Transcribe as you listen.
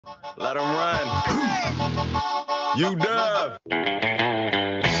Let them run. UW.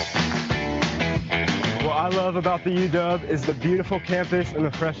 What I love about the UW is the beautiful campus and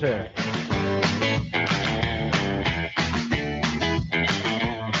the fresh air.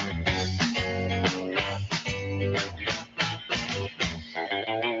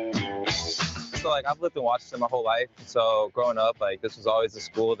 So like I've lived in Washington my whole life, so growing up, like this was always a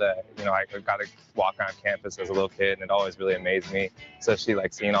school that, you know, I got to walk around campus as a little kid, and it always really amazed me, especially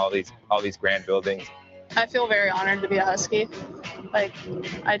like seeing all these grand buildings. I feel very honored to be a Husky. Like,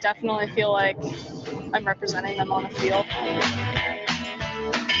 I definitely feel like I'm representing them on the field.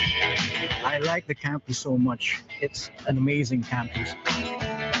 I like the campus so much. It's an amazing campus.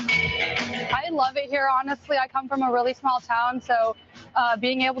 I love it here, honestly. I come from a really small town, so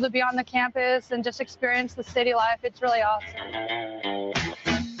being able to be on the campus and just experience the city life, it's really awesome.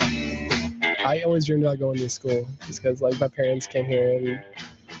 I always dreamed about going to school just because like my parents came here and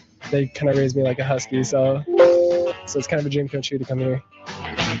they kind of raised me like a Husky, so it's kind of a dream come true to come here.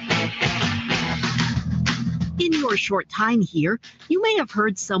 In your short time here, you may have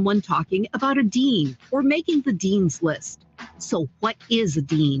heard someone talking about a dean or making the dean's list. So what is a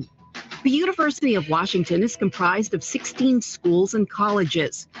dean? The University of Washington is comprised of 16 schools and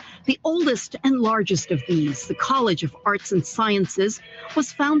colleges. The oldest and largest of these, the College of Arts and Sciences,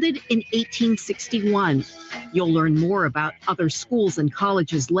 was founded in 1861. You'll learn more about other schools and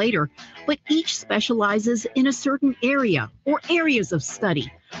colleges later, but each specializes in a certain area or areas of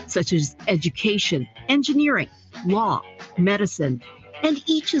study, such as education, engineering, law, medicine, and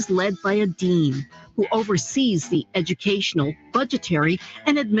each is led by a dean who oversees the educational, budgetary,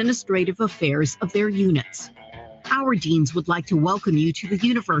 and administrative affairs of their units. Our deans would like to welcome you to the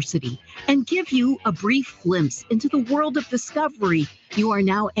university and give you a brief glimpse into the world of discovery you are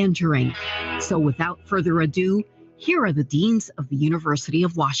now entering. So without further ado, here are the deans of the University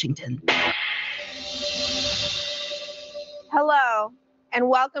of Washington. Hello, and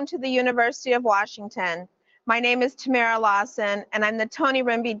welcome to the University of Washington. My name is Tamara Lawson, and I'm the Tony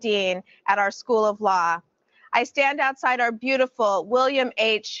Rimby Dean at our School of Law. I stand outside our beautiful William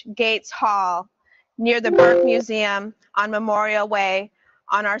H. Gates Hall near the Burke Museum on Memorial Way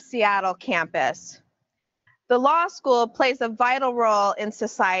on our Seattle campus. The law school plays a vital role in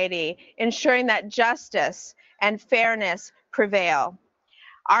society, ensuring that justice and fairness prevail.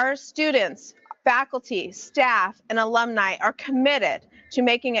 Our students, faculty, staff, and alumni are committed to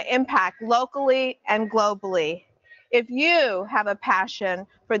making an impact locally and globally. If you have a passion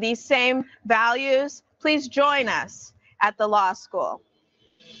for these same values, please join us at the law school.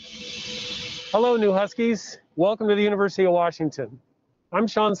 Hello, new Huskies. Welcome to the University of Washington. I'm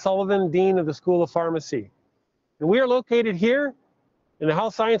Sean Sullivan, Dean of the School of Pharmacy. And we are located here in the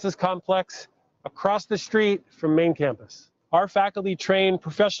Health Sciences Complex across the street from main campus. Our faculty train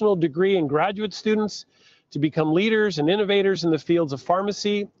professional degree and graduate students to become leaders and innovators in the fields of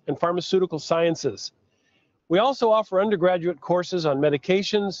pharmacy and pharmaceutical sciences. We also offer undergraduate courses on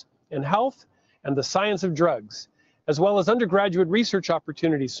medications and health and the science of drugs, as well as undergraduate research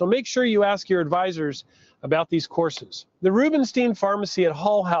opportunities. So make sure you ask your advisors about these courses. The Rubenstein Pharmacy at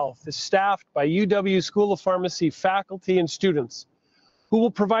Hall Health is staffed by UW School of Pharmacy faculty and students who will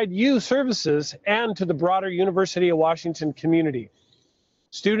provide you services and to the broader University of Washington community.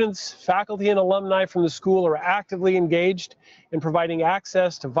 Students, faculty, and alumni from the school are actively engaged in providing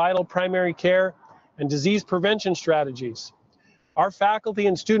access to vital primary care and disease prevention strategies. Our faculty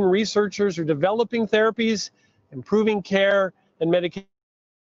and student researchers are developing therapies, improving care and medication,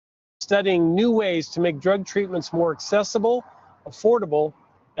 studying new ways to make drug treatments more accessible, affordable,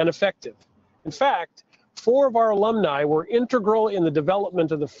 and effective. In fact, 4 of our alumni were integral in the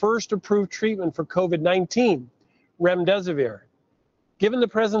development of the first approved treatment for COVID-19, remdesivir. Given the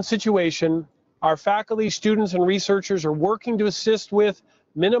present situation, our faculty, students, and researchers are working to assist with,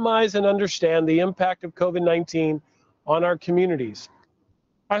 minimize, and understand the impact of COVID-19 on our communities.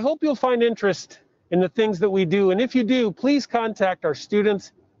 I hope you'll find interest in the things that we do, and if you do, please contact our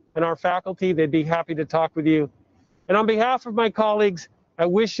students and our faculty. They'd be happy to talk with you. And on behalf of my colleagues, I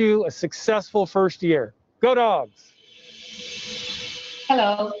wish you a successful first year. Go Dogs!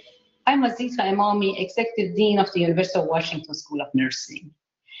 Hello. I'm Aziza Imami, Executive Dean of the University of Washington School of Nursing.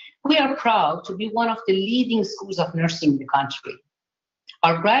 We are proud to be one of the leading schools of nursing in the country.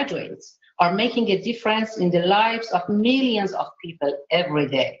 Our graduates are making a difference in the lives of millions of people every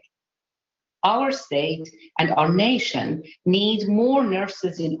day. Our state and our nation need more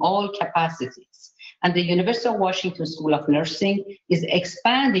nurses in all capacities, and the University of Washington School of Nursing is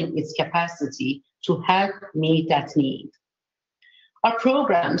expanding its capacity to help meet that need. Our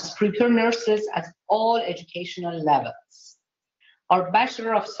programs prepare nurses at all educational levels. Our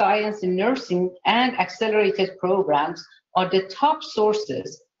Bachelor of Science in Nursing and accelerated programs are the top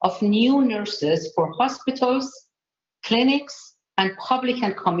sources of new nurses for hospitals, clinics, and public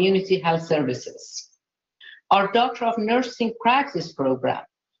and community health services. Our Doctor of Nursing practice program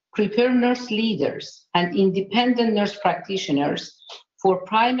prepare nurse leaders and independent nurse practitioners for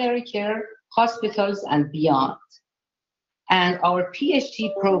primary care, hospitals, and beyond. And our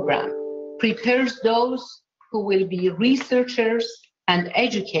PhD program prepares those who will be researchers and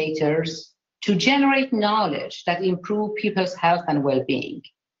educators to generate knowledge that improve people's health and well-being.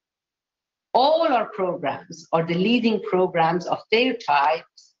 All our programs are the leading programs of their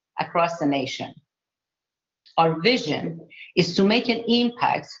types across the nation. Our vision is to make an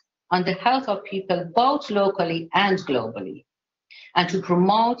impact on the health of people both locally and globally, and to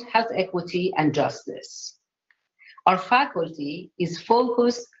promote health equity and justice. Our faculty is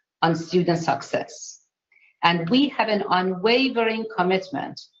focused on student success, and we have an unwavering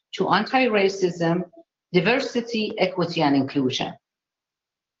commitment to anti-racism, diversity, equity, and inclusion.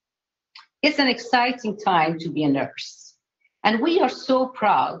 It's an exciting time to be a nurse, and we are so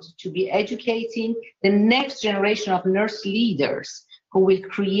proud to be educating the next generation of nurse leaders who will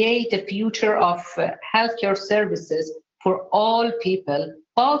create the future of healthcare services for all people,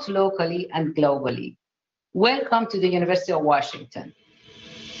 both locally and globally. Welcome to the University of Washington.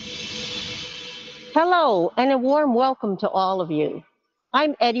 Hello, and a warm welcome to all of you.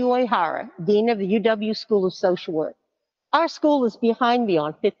 I'm Eddie O'Hara, Dean of the UW School of Social Work. Our school is behind me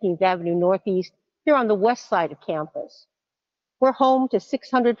on 15th Avenue Northeast, here on the west side of campus. We're home to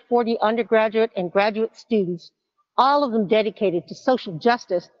 640 undergraduate and graduate students, all of them dedicated to social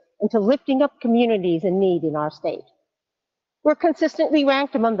justice and to lifting up communities in need in our state. We're consistently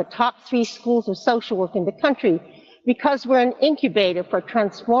ranked among the top 3 schools of social work in the country because we're an incubator for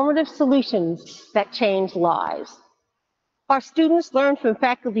transformative solutions that change lives. Our students learn from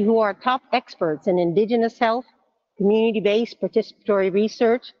faculty who are top experts in Indigenous health, community-based participatory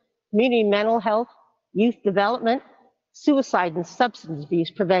research, community mental health, youth development, suicide and substance abuse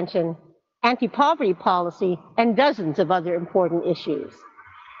prevention, anti-poverty policy, and dozens of other important issues.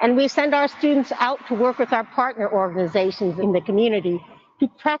 And we send our students out to work with our partner organizations in the community to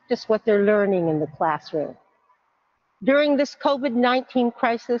practice what they're learning in the classroom. During this COVID-19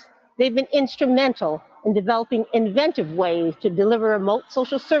 crisis, they've been instrumental in developing inventive ways to deliver remote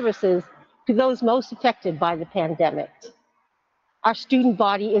social services to those most affected by the pandemic. Our student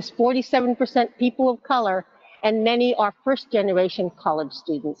body is 47% people of color, and many are first-generation college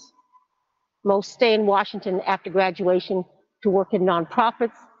students. Most stay in Washington after graduation to work in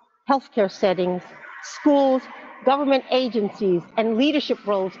nonprofits, healthcare settings, schools, government agencies, and leadership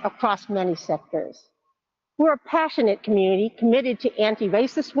roles across many sectors. We're a passionate community committed to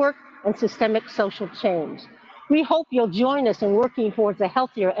anti-racist work and systemic social change. We hope you'll join us in working towards a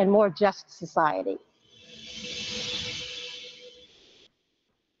healthier and more just society.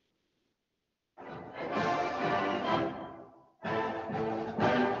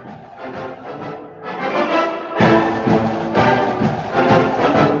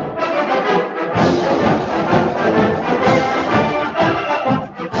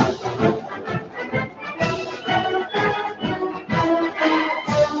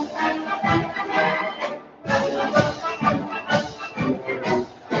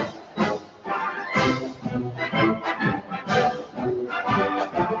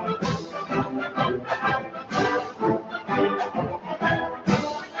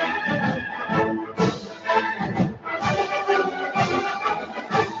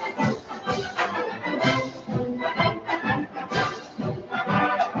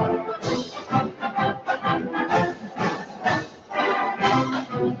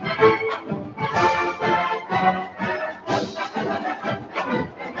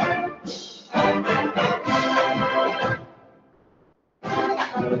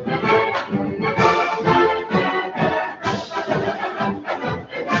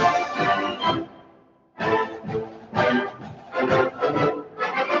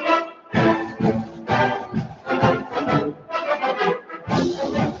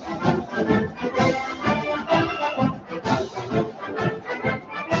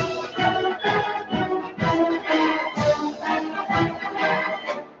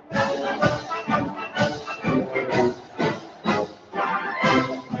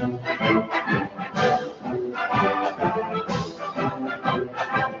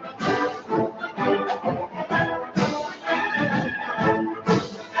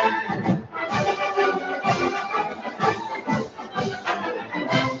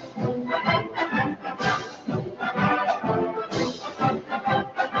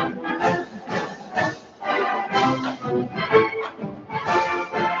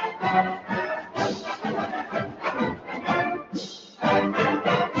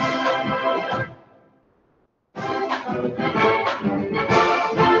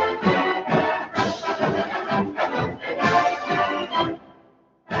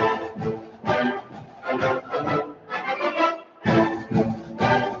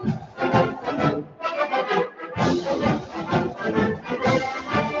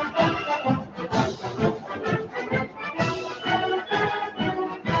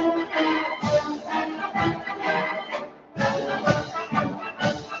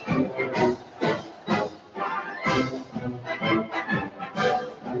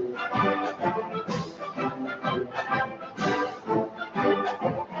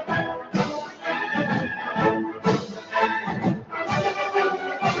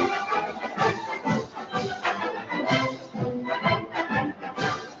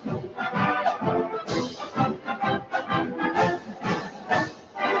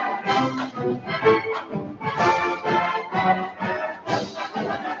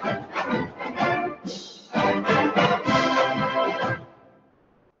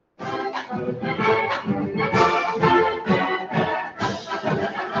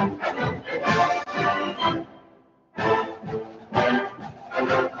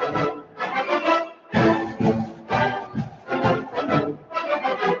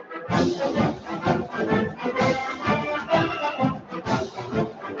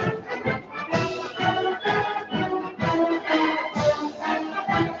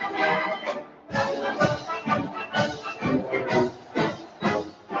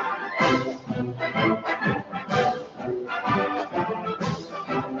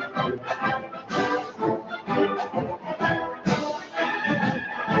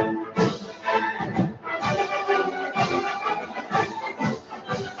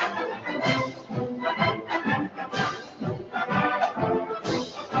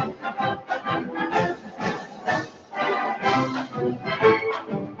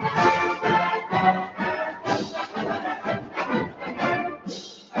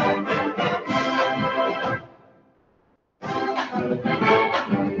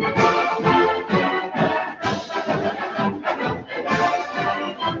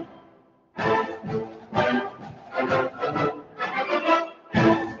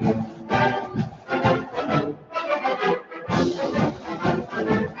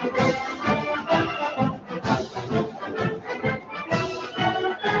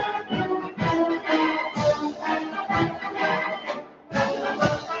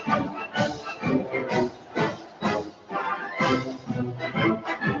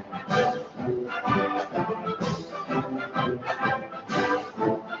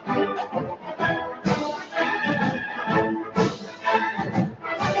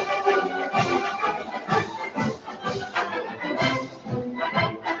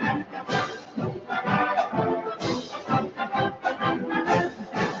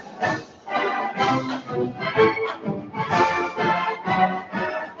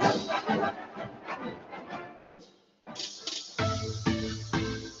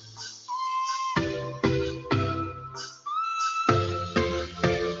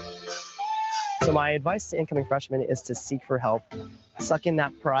 So my advice to incoming freshmen is to seek for help. Suck in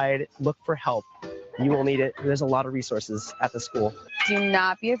that pride, look for help. You will need it. There's a lot of resources at the school. Do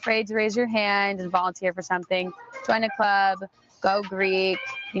not be afraid to raise your hand and volunteer for something. Join a club, go Greek,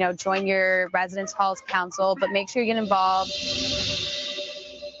 join your residence hall's council, but make sure you get involved.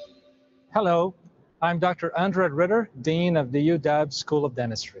 Hello, I'm Dr. Andrea Ritter, Dean of the UW School of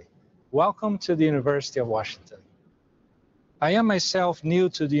Dentistry. Welcome to the University of Washington. I am myself new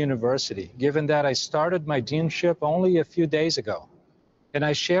to the university, given that I started my deanship only a few days ago, and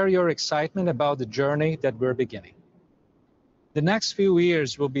I share your excitement about the journey that we're beginning. The next few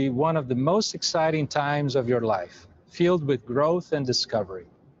years will be one of the most exciting times of your life, filled with growth and discovery.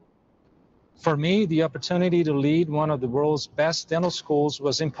 For me, the opportunity to lead one of the world's best dental schools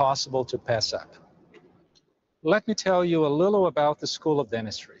was impossible to pass up. Let me tell you a little about the School of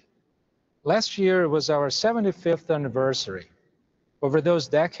Dentistry. Last year was our 75th anniversary. Over those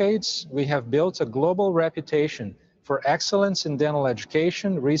decades, we have built a global reputation for excellence in dental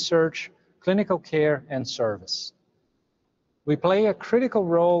education, research, clinical care, and service. We play a critical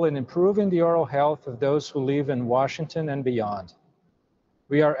role in improving the oral health of those who live in Washington and beyond.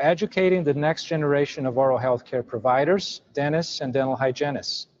 We are educating the next generation of oral health care providers, dentists, and dental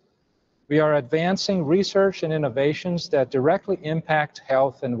hygienists. We are advancing research and innovations that directly impact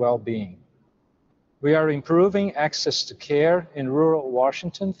health and well-being. We are improving access to care in rural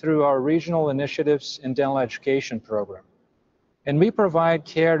Washington through our regional initiatives in dental education program. And we provide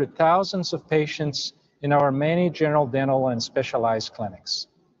care to thousands of patients in our many general dental and specialized clinics.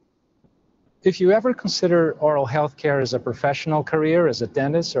 If you ever consider oral health care as a professional career as a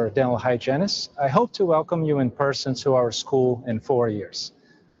dentist or a dental hygienist, I hope to welcome you in person to our school in 4 years.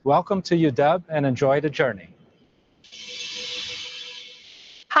 Welcome to UW and enjoy the journey.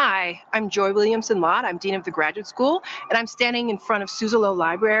 Hi, I'm Joy Williamson-Lott. I'm Dean of the Graduate School, and I'm standing in front of Suzzallo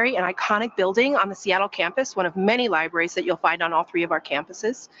Library, an iconic building on the Seattle campus, one of many libraries that you'll find on all 3 of our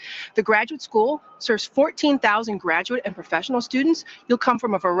campuses. The Graduate School serves 14,000 graduate and professional students. You'll come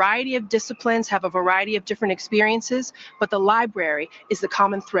from a variety of disciplines, have a variety of different experiences, but the library is the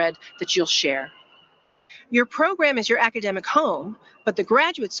common thread that you'll share. Your program is your academic home, but the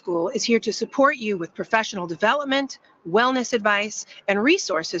Graduate School is here to support you with professional development, wellness advice, and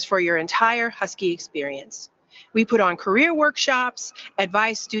resources for your entire Husky experience. We put on career workshops,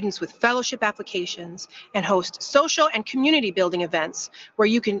 advise students with fellowship applications, and host social and community building events where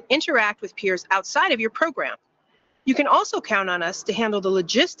you can interact with peers outside of your program. You can also count on us to handle the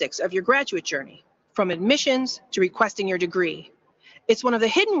logistics of your graduate journey, from admissions to requesting your degree. It's one of the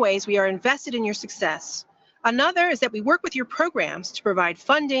hidden ways we are invested in your success. Another is that we work with your programs to provide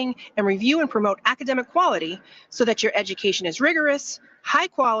funding and review and promote academic quality so that your education is rigorous, high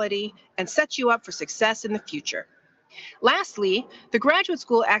quality, and sets you up for success in the future. Lastly, the Graduate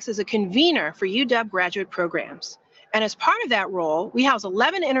School acts as a convener for UW graduate programs. And as part of that role, we house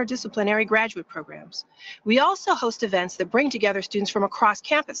 11 interdisciplinary graduate programs. We also host events that bring together students from across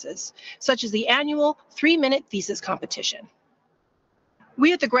campuses, such as the annual 3-minute thesis competition.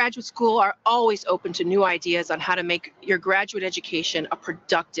 We at the Graduate School are always open to new ideas on how to make your graduate education a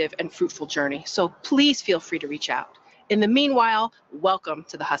productive and fruitful journey, so please feel free to reach out. In the meanwhile, welcome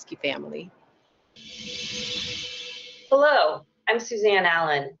to the Husky family. Hello, I'm Suzanne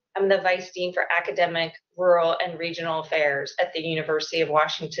Allen. I'm the Vice Dean for Academic, Rural, and Regional Affairs at the University of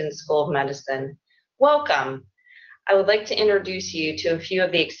Washington School of Medicine. Welcome. I would like to introduce you to a few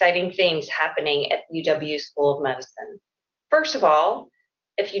of the exciting things happening at UW School of Medicine. First of all,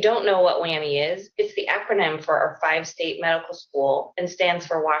 if you don't know what WWAMI is, it's the acronym for our 5-state medical school and stands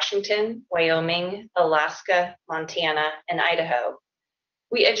for Washington, Wyoming, Alaska, Montana, and Idaho.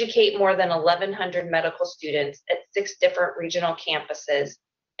 We educate more than 1,100 medical students at 6 different regional campuses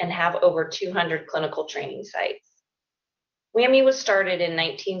and have over 200 clinical training sites. WWAMI was started in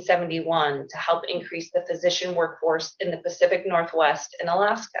 1971 to help increase the physician workforce in the Pacific Northwest and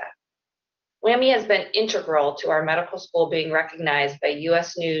Alaska. WWAMI has been integral to our medical school being recognized by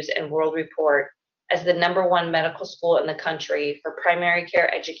U.S. News and World Report as the #1 medical school in the country for primary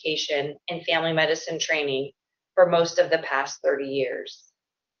care education and family medicine training for most of the past 30 years.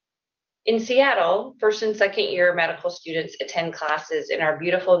 In Seattle, 1st and 2nd year medical students attend classes in our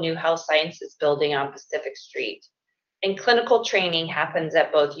beautiful new health sciences building on Pacific Street, and clinical training happens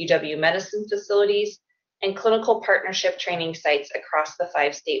at both UW Medicine facilities and clinical partnership training sites across the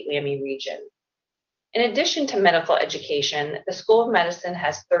 5-state WWAMI region. In addition to medical education, the School of Medicine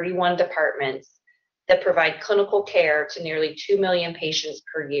has 31 departments that provide clinical care to nearly 2 million patients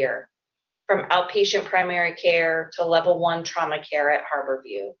per year, from outpatient primary care to level 1 trauma care at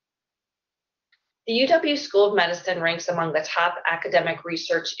Harborview. The UW School of Medicine ranks among the top academic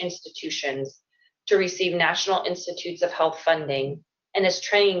research institutions to receive National Institutes of Health funding and is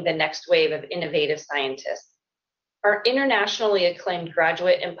training the next wave of innovative scientists. Our internationally acclaimed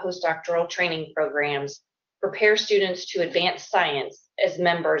graduate and postdoctoral training programs prepare students to advance science as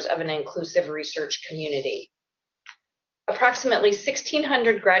members of an inclusive research community. Approximately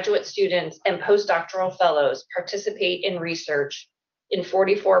 1,600 graduate students and postdoctoral fellows participate in research in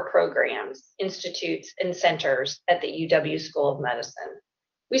 44 programs, institutes, and centers at the UW School of Medicine.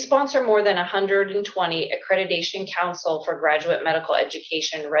 We sponsor more than 120 Accreditation Council for Graduate Medical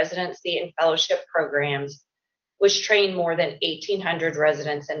Education residency and fellowship programs, which train more than 1,800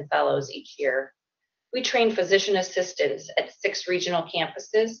 residents and fellows each year. We train physician assistants at 6 regional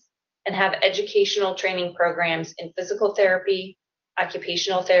campuses and have educational training programs in physical therapy,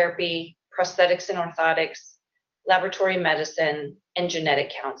 occupational therapy, prosthetics and orthotics, laboratory medicine, and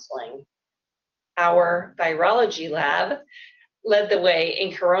genetic counseling. Our virology lab led the way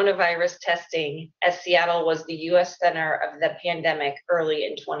in coronavirus testing as Seattle was the U.S. center of the pandemic early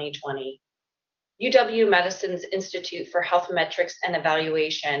in 2020. UW Medicine's Institute for Health Metrics and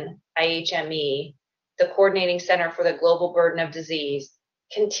Evaluation, IHME, the coordinating center for the global burden of disease,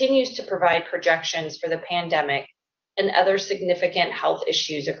 continues to provide projections for the pandemic and other significant health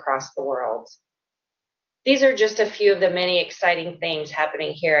issues across the world. These are just a few of the many exciting things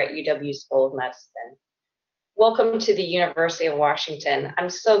happening here at UW School of Medicine. Welcome to the University of Washington. I'm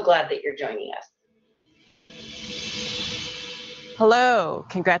so glad that you're joining us. Hello,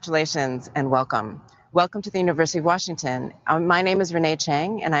 congratulations and welcome. Welcome to the University of Washington. My name is Renee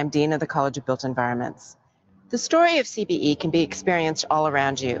Chang, and I'm Dean of the College of Built Environments. The story of CBE can be experienced all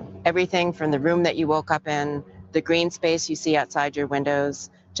around you. Everything from the room that you woke up in, the green space you see outside your windows,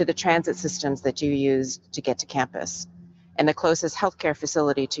 to the transit systems that you use to get to campus, and the closest healthcare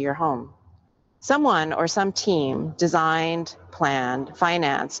facility to your home. Someone or some team designed, planned,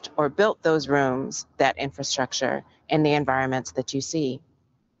 financed, or built those rooms, that infrastructure, and the environments that you see.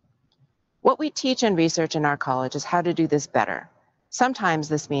 What we teach and research in our college is how to do this better. Sometimes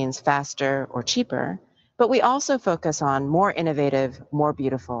this means faster or cheaper, but we also focus on more innovative, more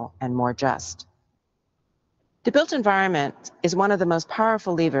beautiful, and more just. The built environment is one of the most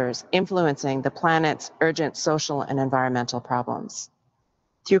powerful levers influencing the planet's urgent social and environmental problems.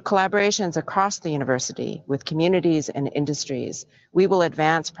 Through collaborations across the university with communities and industries, we will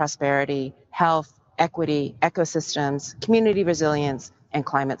advance prosperity, health, equity, ecosystems, community resilience, and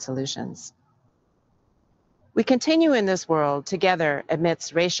climate solutions. We continue in this world together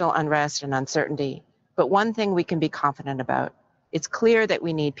amidst racial unrest and uncertainty, but one thing we can be confident about, it's clear that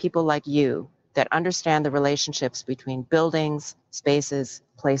we need people like you that understand the relationships between buildings, spaces,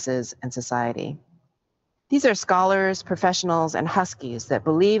 places, and society. These are scholars, professionals, and Huskies that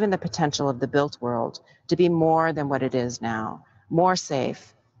believe in the potential of the built world to be more than what it is now, more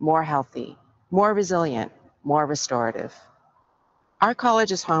safe, more healthy, more resilient, more restorative. Our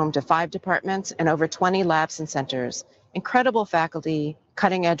college is home to 5 departments and over 20 labs and centers, incredible faculty,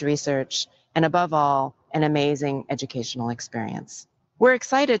 cutting-edge research, and above all, an amazing educational experience. We're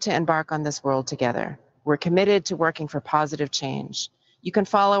excited to embark on this world together. We're committed to working for positive change. You can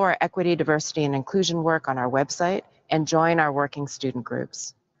follow our equity, diversity, and inclusion work on our website and join our working student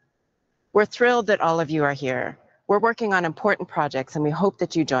groups. We're thrilled that all of you are here. We're working on important projects, and we hope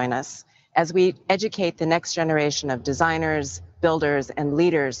that you join us as we educate the next generation of designers, builders, and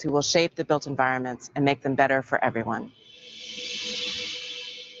leaders who will shape the built environments and make them better for everyone.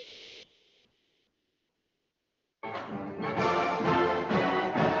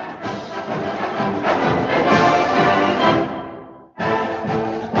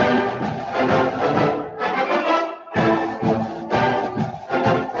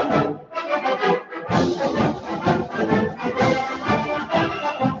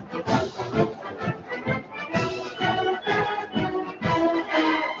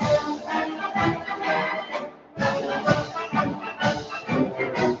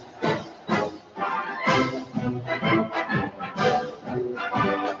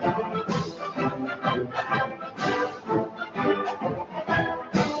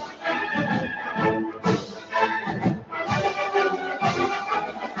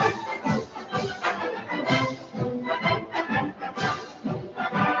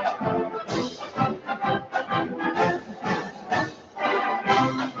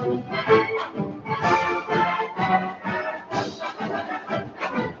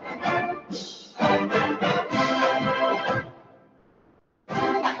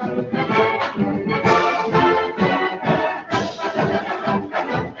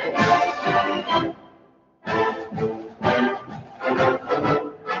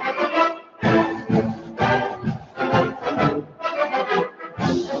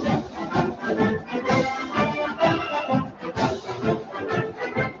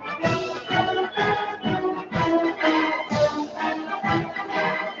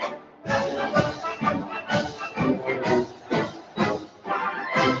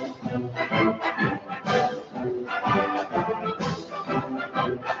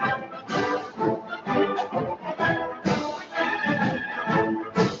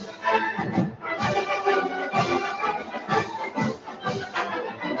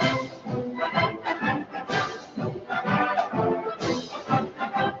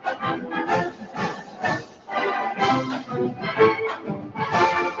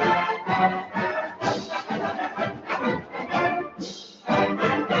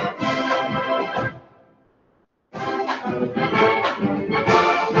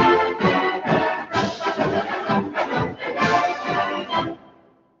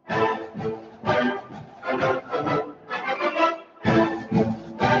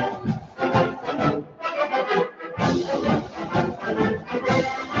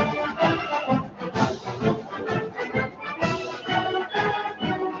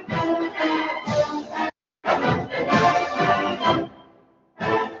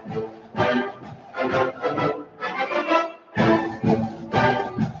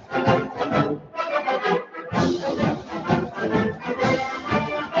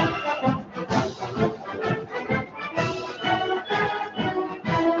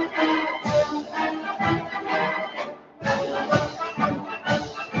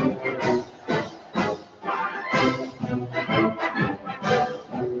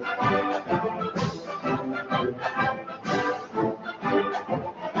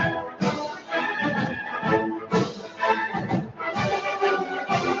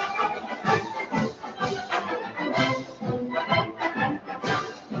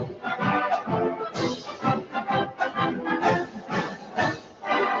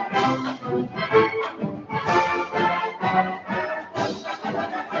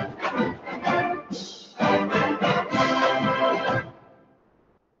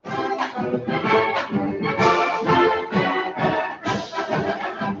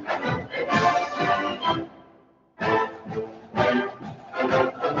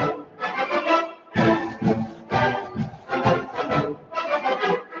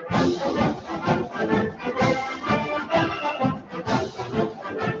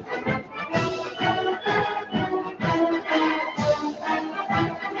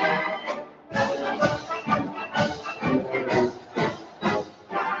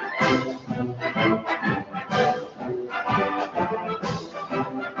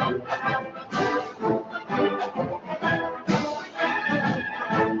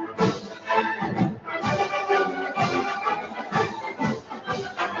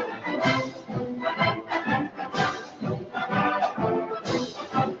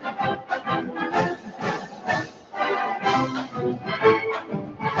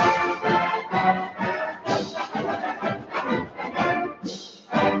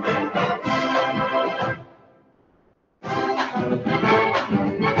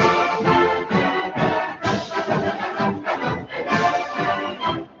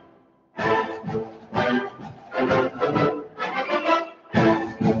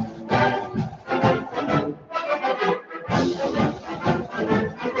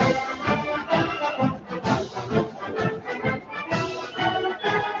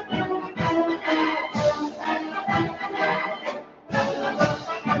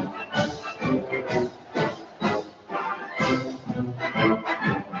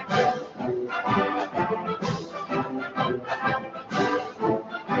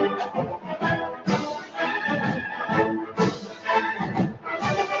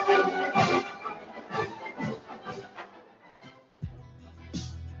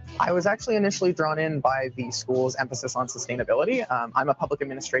 I was actually initially drawn in by the school's emphasis on sustainability. I'm a public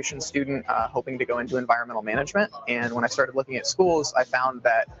administration student hoping to go into environmental management, and when I started looking at schools, I found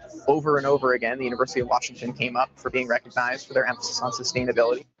that over and over again, the University of Washington came up for being recognized for their emphasis on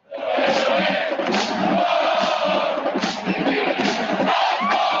sustainability. I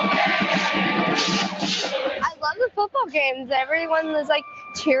love the football games. Everyone was like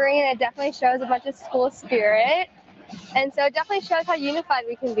cheering, and it definitely shows a bunch of school spirit. And so it definitely shows how unified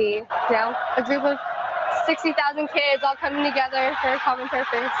we can be. You know, a group of 60,000 kids all coming together for a common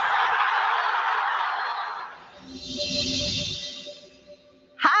purpose.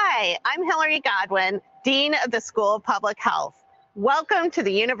 Hi, I'm Hillary Godwin, Dean of the School of Public Health. Welcome to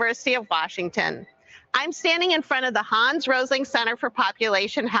the University of Washington. I'm standing in front of the Hans Rosling Center for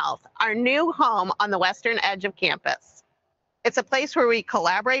Population Health, our new home on the western edge of campus. It's a place where we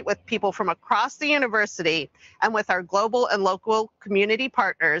collaborate with people from across the university and with our global and local community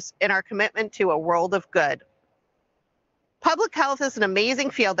partners in our commitment to a world of good. Public health is an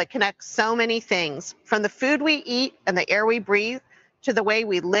amazing field that connects so many things, from the food we eat and the air we breathe to the way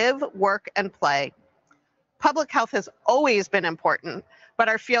we live, work, and play. Public health has always been important, but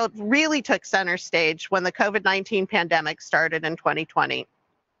our field really took center stage when the COVID-19 pandemic started in 2020.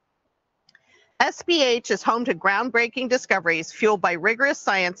 SPH is home to groundbreaking discoveries fueled by rigorous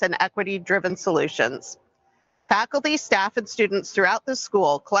science and equity-driven solutions. Faculty, staff, and students throughout the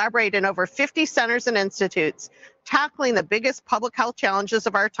school collaborate in over 50 centers and institutes, tackling the biggest public health challenges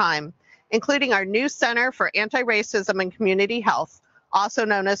of our time, including our new Center for Anti-Racism and Community Health, also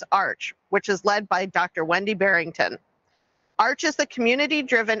known as ARCH, which is led by Dr. Wendy Barrington. ARCH is the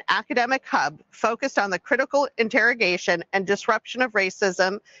community-driven academic hub focused on the critical interrogation and disruption of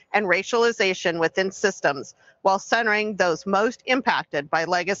racism and racialization within systems, while centering those most impacted by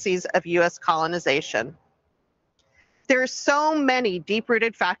legacies of U.S. colonization. There are so many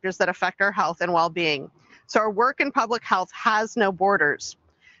deep-rooted factors that affect our health and well-being, so our work in public health has no borders.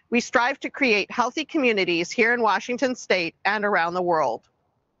 We strive to create healthy communities here in Washington State and around the world.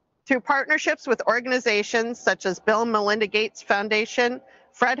 Through partnerships with organizations such as Bill and Melinda Gates Foundation,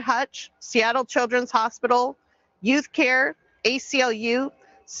 Fred Hutch, Seattle Children's Hospital, Youth Care, ACLU,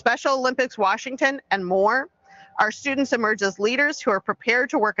 Special Olympics Washington, and more, our students emerge as leaders who are prepared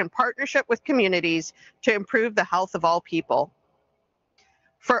to work in partnership with communities to improve the health of all people.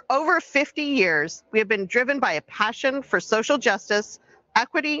 For over 50 years, we have been driven by a passion for social justice,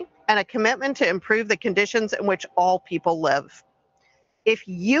 equity, and a commitment to improve the conditions in which all people live. If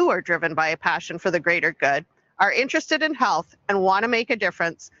you are driven by a passion for the greater good, are interested in health, and want to make a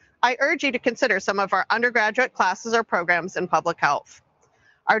difference, I urge you to consider some of our undergraduate classes or programs in public health.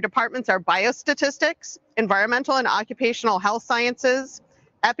 Our departments are biostatistics, environmental and occupational health sciences,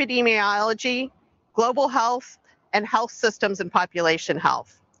 epidemiology, global health, and health systems and population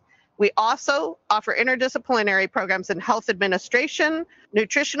health. We also offer interdisciplinary programs in health administration,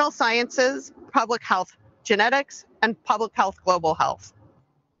 nutritional sciences, public health genetics, and public health global health.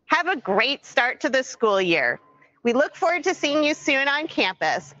 Have a great start to this school year. We look forward to seeing you soon on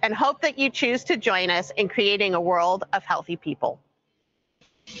campus and hope that you choose to join us in creating a world of healthy people.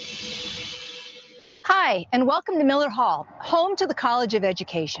 Hi, and welcome to Miller Hall, home to the College of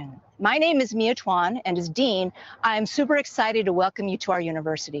Education. My name is Mia Tuan, and as Dean, I'm super excited to welcome you to our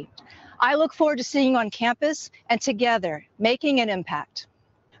university. I look forward to seeing you on campus and together making an impact.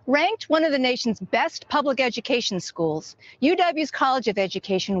 Ranked one of the nation's best public education schools, UW's College of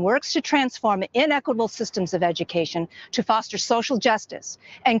Education works to transform inequitable systems of education to foster social justice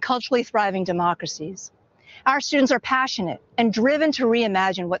and culturally thriving democracies. Our students are passionate and driven to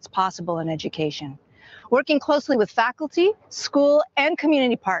reimagine what's possible in education. Working closely with faculty, school, and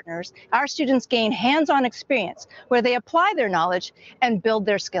community partners, our students gain hands-on experience where they apply their knowledge and build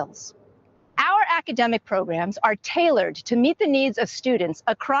their skills. Our academic programs are tailored to meet the needs of students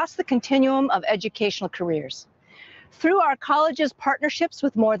across the continuum of educational careers. Through our college's partnerships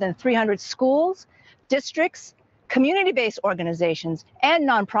with more than 300 schools, districts, community-based organizations, and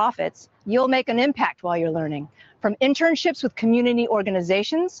nonprofits, you'll make an impact while you're learning, from internships with community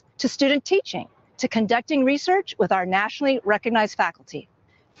organizations to student teaching, to conducting research with our nationally recognized faculty.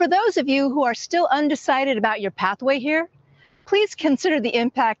 For those of you who are still undecided about your pathway here, please consider the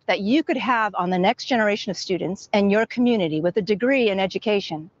impact that you could have on the next generation of students and your community with a degree in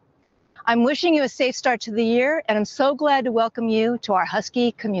education. I'm wishing you a safe start to the year, and I'm so glad to welcome you to our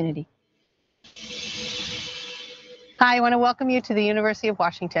Husky community. Hi, I want to welcome you to the University of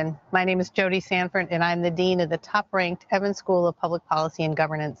Washington. My name is Jody Sanford, and I'm the Dean of the top-ranked Evans School of Public Policy and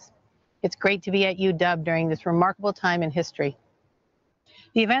Governance. It's great to be at UW during this remarkable time in history.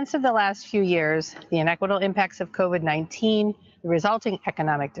 The events of the last few years, the inequitable impacts of COVID-19, the resulting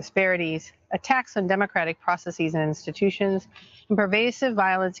economic disparities, attacks on democratic processes and institutions, and pervasive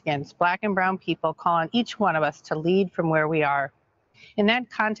violence against Black and Brown people call on each one of us to lead from where we are. In that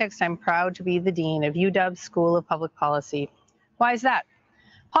context, I'm proud to be the Dean of UW's School of Public Policy. Why is that?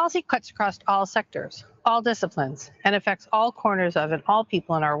 Policy cuts across all sectors, all disciplines, and affects all corners of and all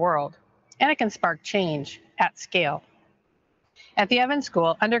people in our world. And it can spark change at scale. At the Evans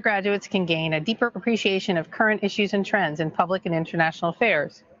School, undergraduates can gain a deeper appreciation of current issues and trends in public and international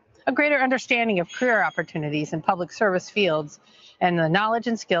affairs, a greater understanding of career opportunities in public service fields, and the knowledge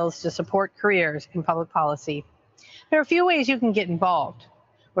and skills to support careers in public policy. There are a few ways you can get involved.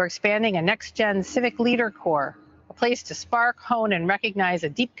 We're expanding a next-gen civic leader corps, a place to spark, hone, and recognize a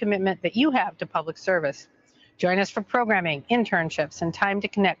deep commitment that you have to public service. Join us for programming, internships, and time to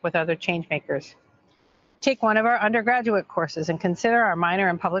connect with other changemakers. Take one of our undergraduate courses and consider our minor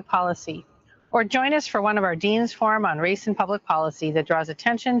in public policy. Or join us for one of our Dean's Forum on Race and Public Policy that draws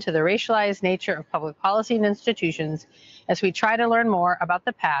attention to the racialized nature of public policy and institutions as we try to learn more about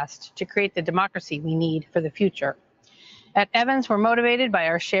the past to create the democracy we need for the future. At Evans, we're motivated by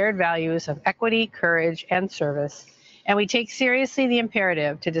our shared values of equity, courage, and service, and we take seriously the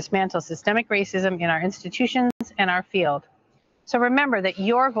imperative to dismantle systemic racism in our institutions and our field. So remember that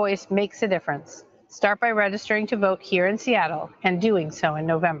your voice makes a difference. Start by registering to vote here in Seattle and doing so in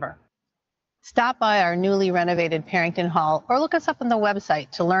November. Stop by our newly renovated Parrington Hall or look us up on the website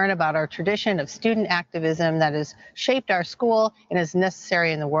to learn about our tradition of student activism that has shaped our school and is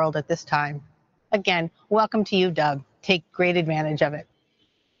necessary in the world at this time. Again, welcome to UW. Take great advantage of it.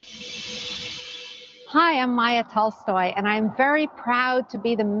 Hi, I'm Maya Tolstoy, and I'm very proud to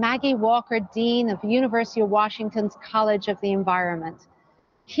be the Maggie Walker Dean of the University of Washington's College of the Environment.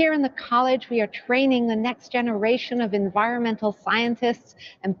 Here in the college, we are training the next generation of environmental scientists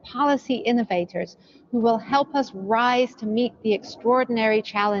and policy innovators who will help us rise to meet the extraordinary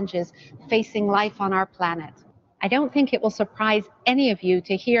challenges facing life on our planet. I don't think it will surprise any of you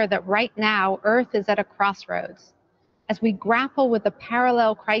to hear that right now, Earth is at a crossroads. As we grapple with the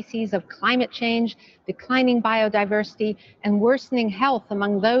parallel crises of climate change, declining biodiversity, and worsening health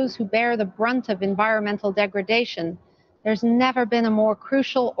among those who bear the brunt of environmental degradation, there's never been a more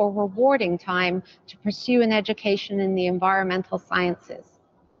crucial or rewarding time to pursue an education in the environmental sciences.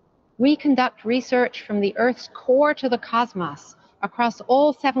 We conduct research from the Earth's core to the cosmos, across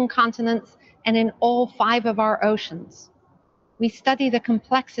all 7 continents and in all 5 of our oceans. We study the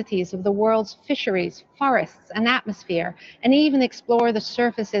complexities of the world's fisheries, forests, and atmosphere, and even explore the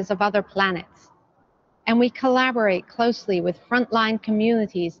surfaces of other planets. And we collaborate closely with frontline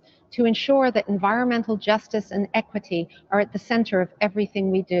communities to ensure that environmental justice and equity are at the center of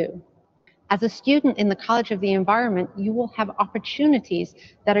everything we do. As a student in the College of the Environment, you will have opportunities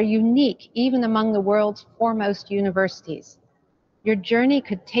that are unique even among the world's foremost universities. Your journey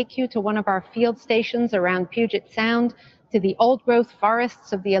could take you to one of our field stations around Puget Sound, to the old-growth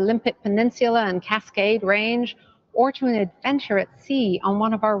forests of the Olympic Peninsula and Cascade Range, or to an adventure at sea on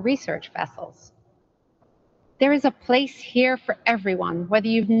one of our research vessels. There is a place here for everyone, whether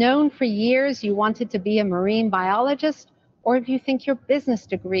you've known for years you wanted to be a marine biologist, or if you think your business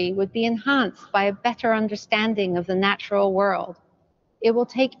degree would be enhanced by a better understanding of the natural world. It will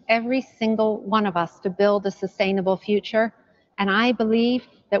take every single one of us to build a sustainable future, and I believe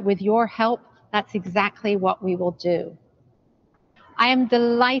that with your help, that's exactly what we will do. I am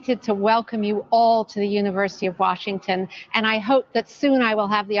delighted to welcome you all to the University of Washington, and I hope that soon I will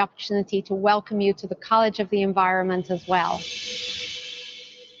have the opportunity to welcome you to the College of the Environment as well.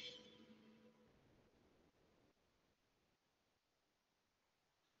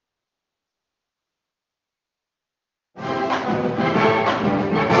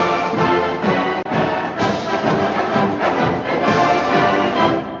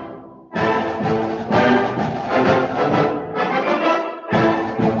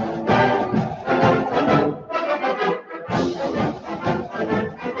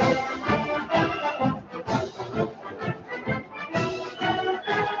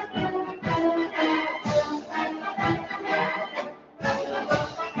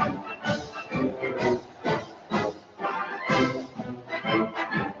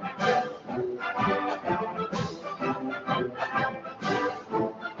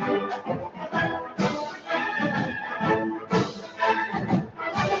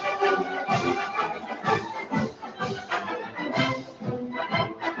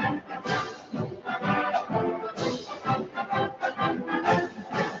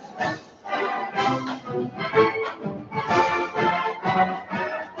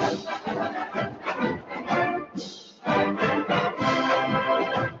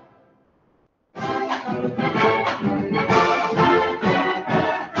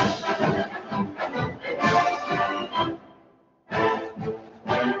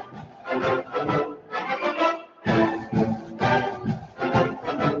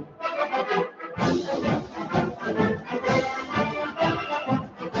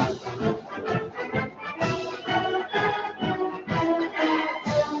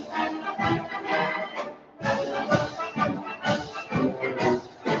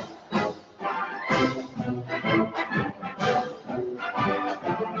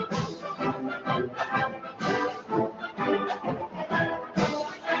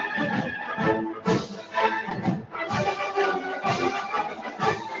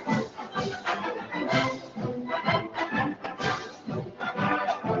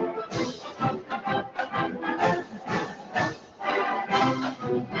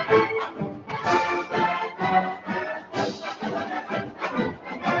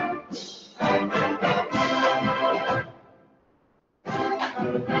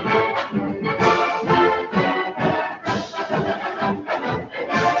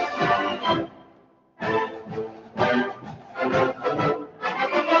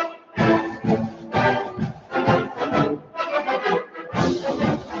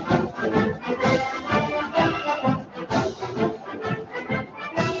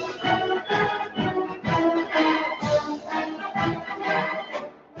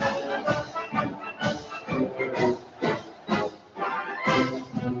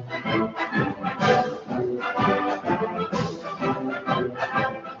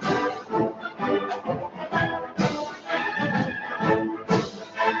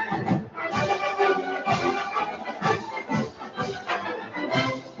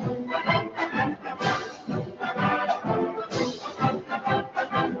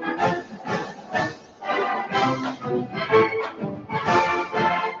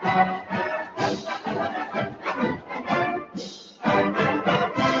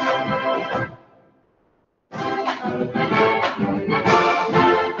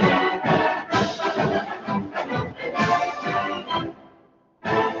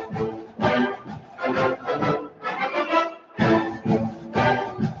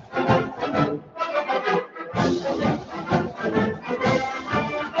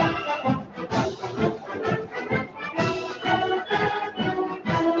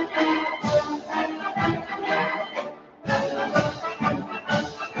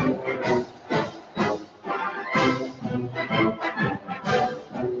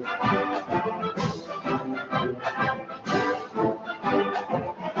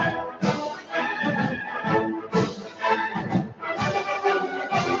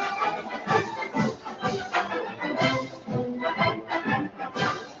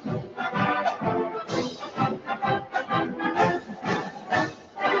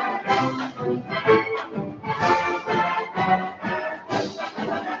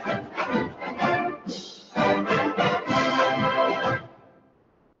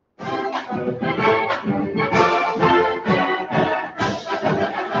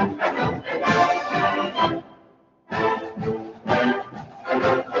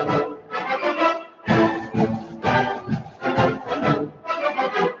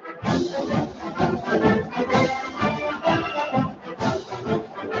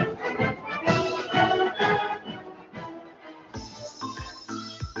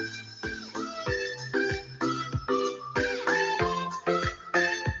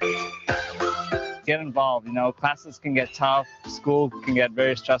 get involved. You know, classes can get tough, school can get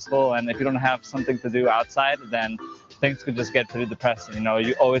very stressful, and if you don't have something to do outside, then things could just get pretty depressing. You know,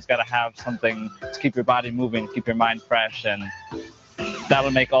 you always got to have something to keep your body moving, keep your mind fresh, and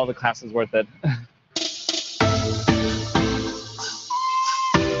that'll make all the classes worth it.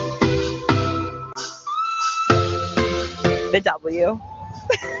 The W.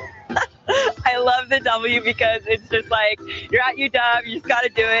 I love the W because it's just like, you're at UW, you just got to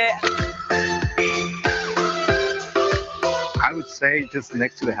do it. I would say just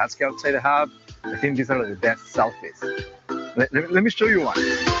next to the Husky outside the hub, I think these are the best selfies. Let me show you one.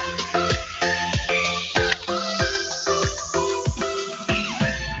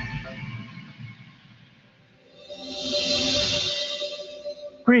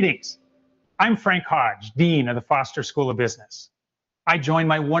 Greetings. I'm Frank Hodge, Dean of the Foster School of Business. I join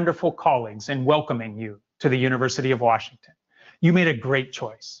my wonderful colleagues in welcoming you to the University of Washington. You made a great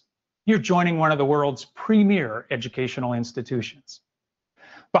choice. You're joining one of the world's premier educational institutions.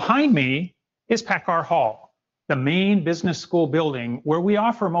 Behind me is Packard Hall, the main business school building where we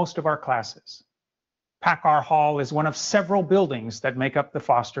offer most of our classes. Packard Hall is one of several buildings that make up the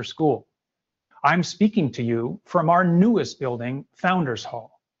Foster School. I'm speaking to you from our newest building, Founders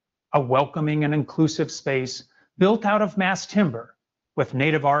Hall, a welcoming and inclusive space built out of mass timber with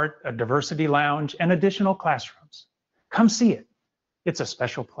native art, a diversity lounge, and additional classrooms. Come see it. It's a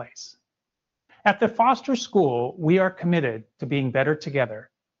special place. At the Foster School, we are committed to being better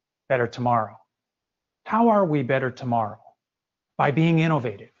together, better tomorrow. How are we better tomorrow? By being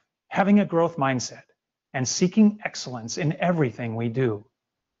innovative, having a growth mindset, and seeking excellence in everything we do.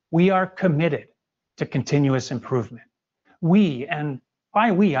 We are committed to continuous improvement. We, and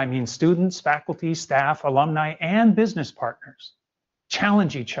by we, I mean students, faculty, staff, alumni, and business partners,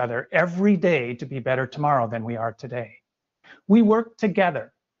 challenge each other every day to be better tomorrow than we are today. We work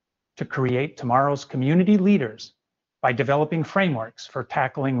together to create tomorrow's community leaders by developing frameworks for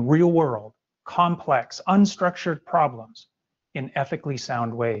tackling real-world, complex, unstructured problems in ethically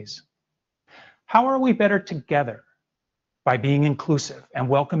sound ways. How are we better together? By being inclusive and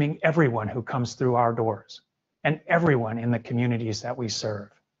welcoming everyone who comes through our doors and everyone in the communities that we serve.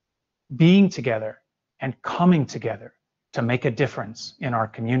 Being together and coming together to make a difference in our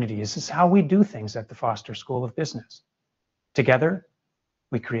communities is how we do things at the Foster School of Business. Together,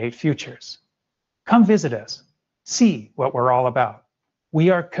 we create futures. Come visit us. See what we're all about. We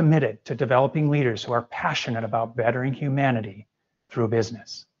are committed to developing leaders who are passionate about bettering humanity through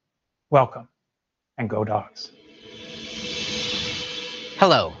business. Welcome, and go dogs.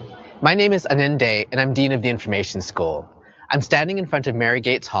 Hello, my name is Anand Day, and I'm Dean of the Information School. I'm standing in front of Mary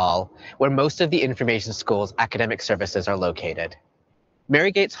Gates Hall, where most of the Information School's academic services are located.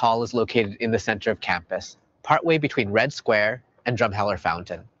 Mary Gates Hall is located in the center of campus, partway between Red Square and Drumheller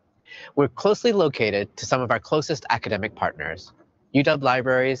Fountain. We're closely located to some of our closest academic partners, UW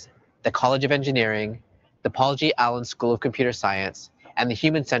Libraries, the College of Engineering, the Paul G. Allen School of Computer Science, and the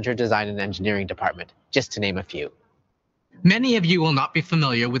Human Centered Design and Engineering Department, just to name a few. Many of you will not be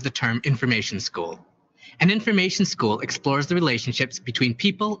familiar with the term information school. An information school explores the relationships between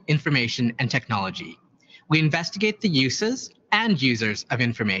people, information, and technology. We investigate the uses and users of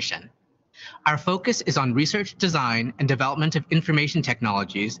information. Our focus is on research, design, and development of information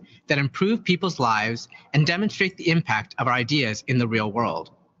technologies that improve people's lives and demonstrate the impact of our ideas in the real world.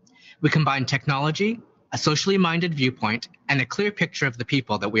 We combine technology, a socially minded viewpoint, and a clear picture of the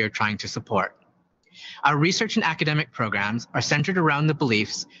people that we are trying to support. Our research and academic programs are centered around the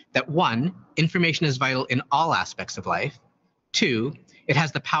beliefs that 1, information is vital in all aspects of life, 2, it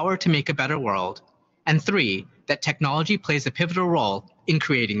has the power to make a better world, and 3, that technology plays a pivotal role in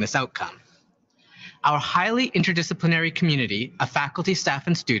creating this outcome. Our highly interdisciplinary community of faculty, staff,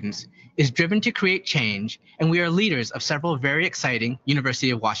 and students is driven to create change, and we are leaders of several very exciting University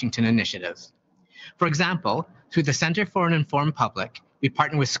of Washington initiatives. For example, through the Center for an Informed Public, we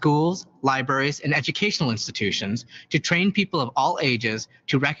partner with schools, libraries, and educational institutions to train people of all ages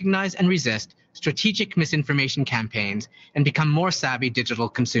to recognize and resist strategic misinformation campaigns and become more savvy digital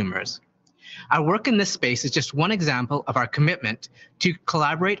consumers. Our work in this space is just one example of our commitment to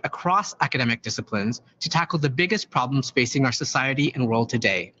collaborate across academic disciplines to tackle the biggest problems facing our society and world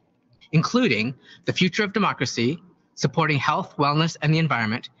today, including the future of democracy, supporting health, wellness, and the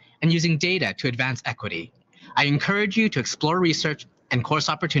environment, and using data to advance equity. I encourage you to explore research and course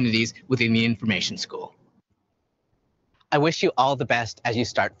opportunities within the Information School. I wish you all the best as you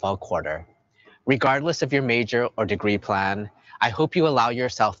start fall quarter. Regardless of your major or degree plan, I hope you allow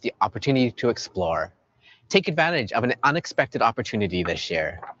yourself the opportunity to explore. Take advantage of an unexpected opportunity this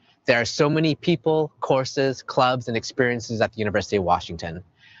year. There are so many people, courses, clubs, and experiences at the University of Washington.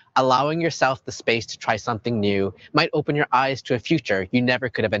 Allowing yourself the space to try something new might open your eyes to a future you never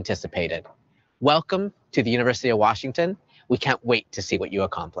could have anticipated. Welcome to the University of Washington. We can't wait to see what you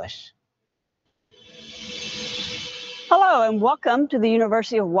accomplish. Hello and welcome to the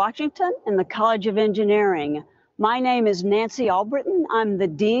University of Washington and the College of Engineering. My name is Nancy Albritton. I'm the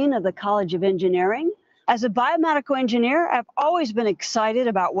Dean of the College of Engineering. As a biomedical engineer, I've always been excited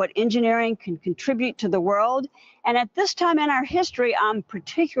about what engineering can contribute to the world. And at this time in our history, I'm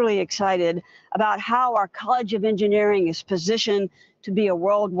particularly excited about how our College of Engineering is positioned to be a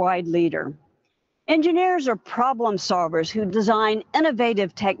worldwide leader. Engineers are problem solvers who design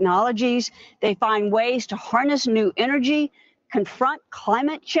innovative technologies. They find ways to harness new energy, confront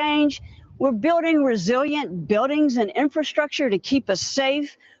climate change. We're building resilient buildings and infrastructure to keep us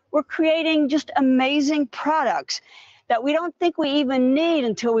safe. We're creating just amazing products that we don't think we even need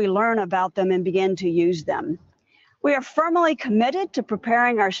until we learn about them and begin to use them. We are firmly committed to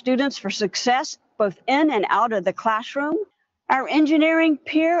preparing our students for success, both in and out of the classroom. Our Engineering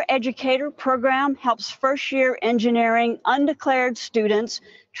Peer Educator program helps first-year engineering undeclared students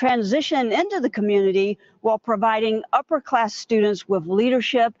transition into the community while providing upper-class students with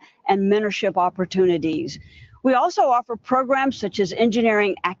leadership and mentorship opportunities. We also offer programs such as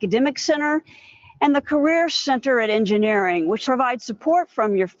Engineering Academic Center and the Career Center at Engineering, which provides support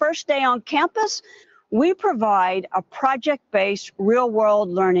from your first day on campus. We provide a project-based real-world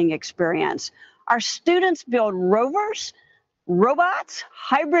learning experience. Our students build rovers, robots,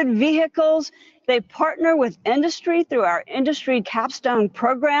 hybrid vehicles. They partner with industry through our Industry Capstone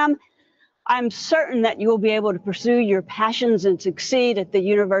program. I'm certain that you will be able to pursue your passions and succeed at the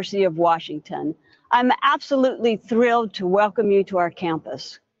University of Washington. I'm absolutely thrilled to welcome you to our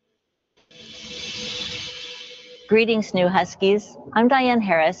campus. Greetings, new Huskies. I'm Diane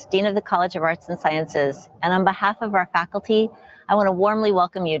Harris, Dean of the College of Arts and Sciences, and on behalf of our faculty, I want to warmly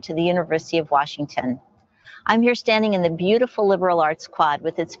welcome you to the University of Washington. I'm here standing in the beautiful liberal arts quad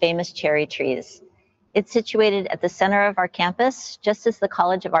with its famous cherry trees. It's situated at the center of our campus, just as the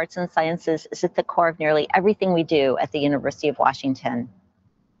College of Arts and Sciences is at the core of nearly everything we do at the University of Washington.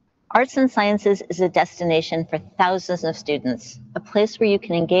 Arts and Sciences is a destination for thousands of students, a place where you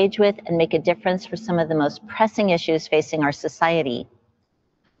can engage with and make a difference for some of the most pressing issues facing our society.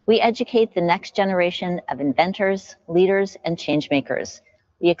 We educate the next generation of inventors, leaders, and changemakers.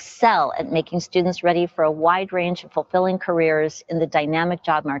 We excel at making students ready for a wide range of fulfilling careers in the dynamic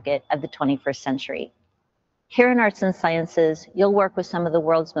job market of the 21st century. Here in Arts and Sciences, you'll work with some of the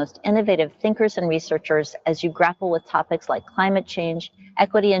world's most innovative thinkers and researchers as you grapple with topics like climate change,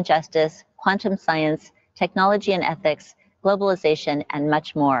 equity and justice, quantum science, technology and ethics, globalization, and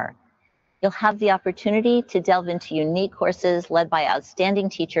much more. You'll have the opportunity to delve into unique courses led by outstanding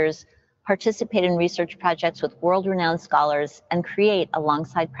teachers, participate in research projects with world-renowned scholars, and create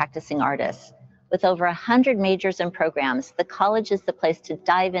alongside practicing artists. With over 100 majors and programs, the college is the place to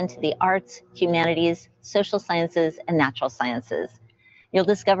dive into the arts, humanities, social sciences, and natural sciences. You'll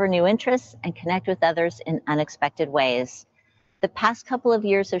discover new interests and connect with others in unexpected ways. The past couple of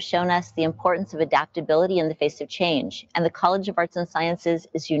years have shown us the importance of adaptability in the face of change, and the College of Arts and Sciences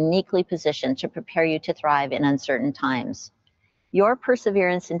is uniquely positioned to prepare you to thrive in uncertain times. Your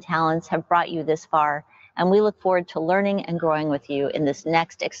perseverance and talents have brought you this far, and we look forward to learning and growing with you in this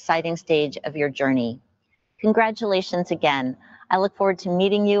next exciting stage of your journey. Congratulations again. I look forward to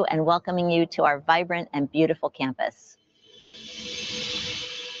meeting you and welcoming you to our vibrant and beautiful campus.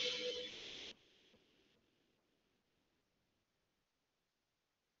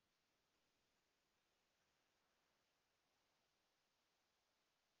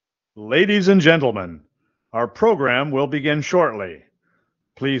 Ladies and gentlemen, our program will begin shortly.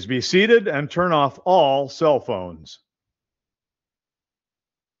 Please be seated and turn off all cell phones.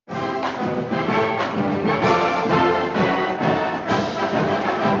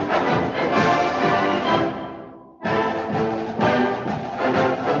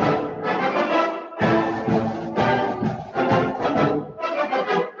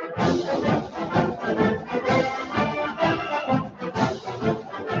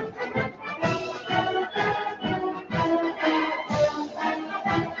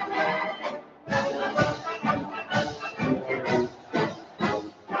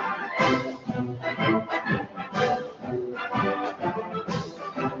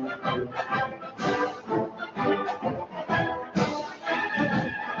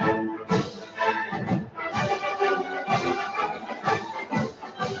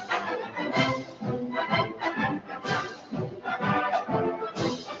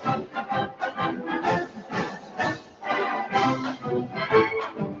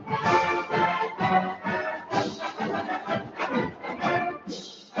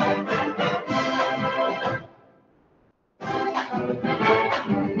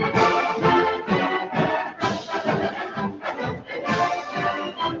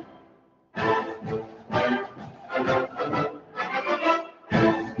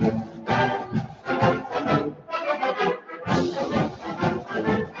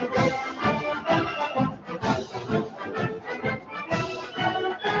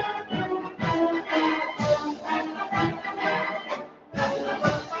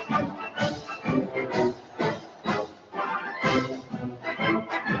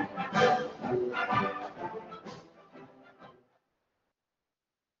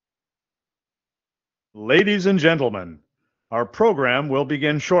 Ladies and gentlemen, our program will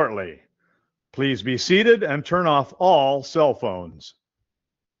begin shortly. Please be seated and turn off all cell phones.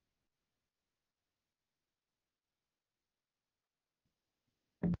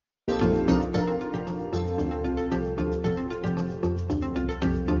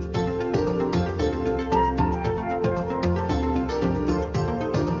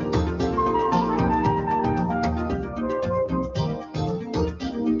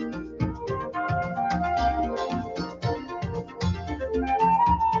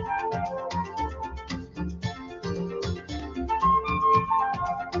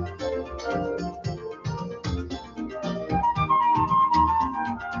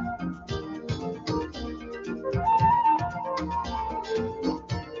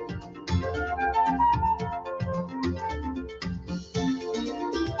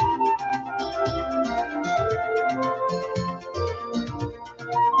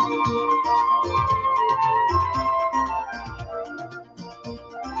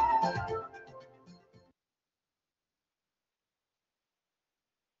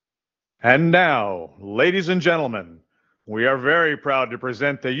 And now, ladies and gentlemen, we are very proud to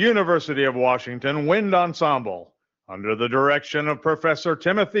present the University of Washington Wind Ensemble under the direction of Professor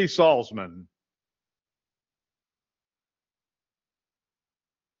Timothy Salzman.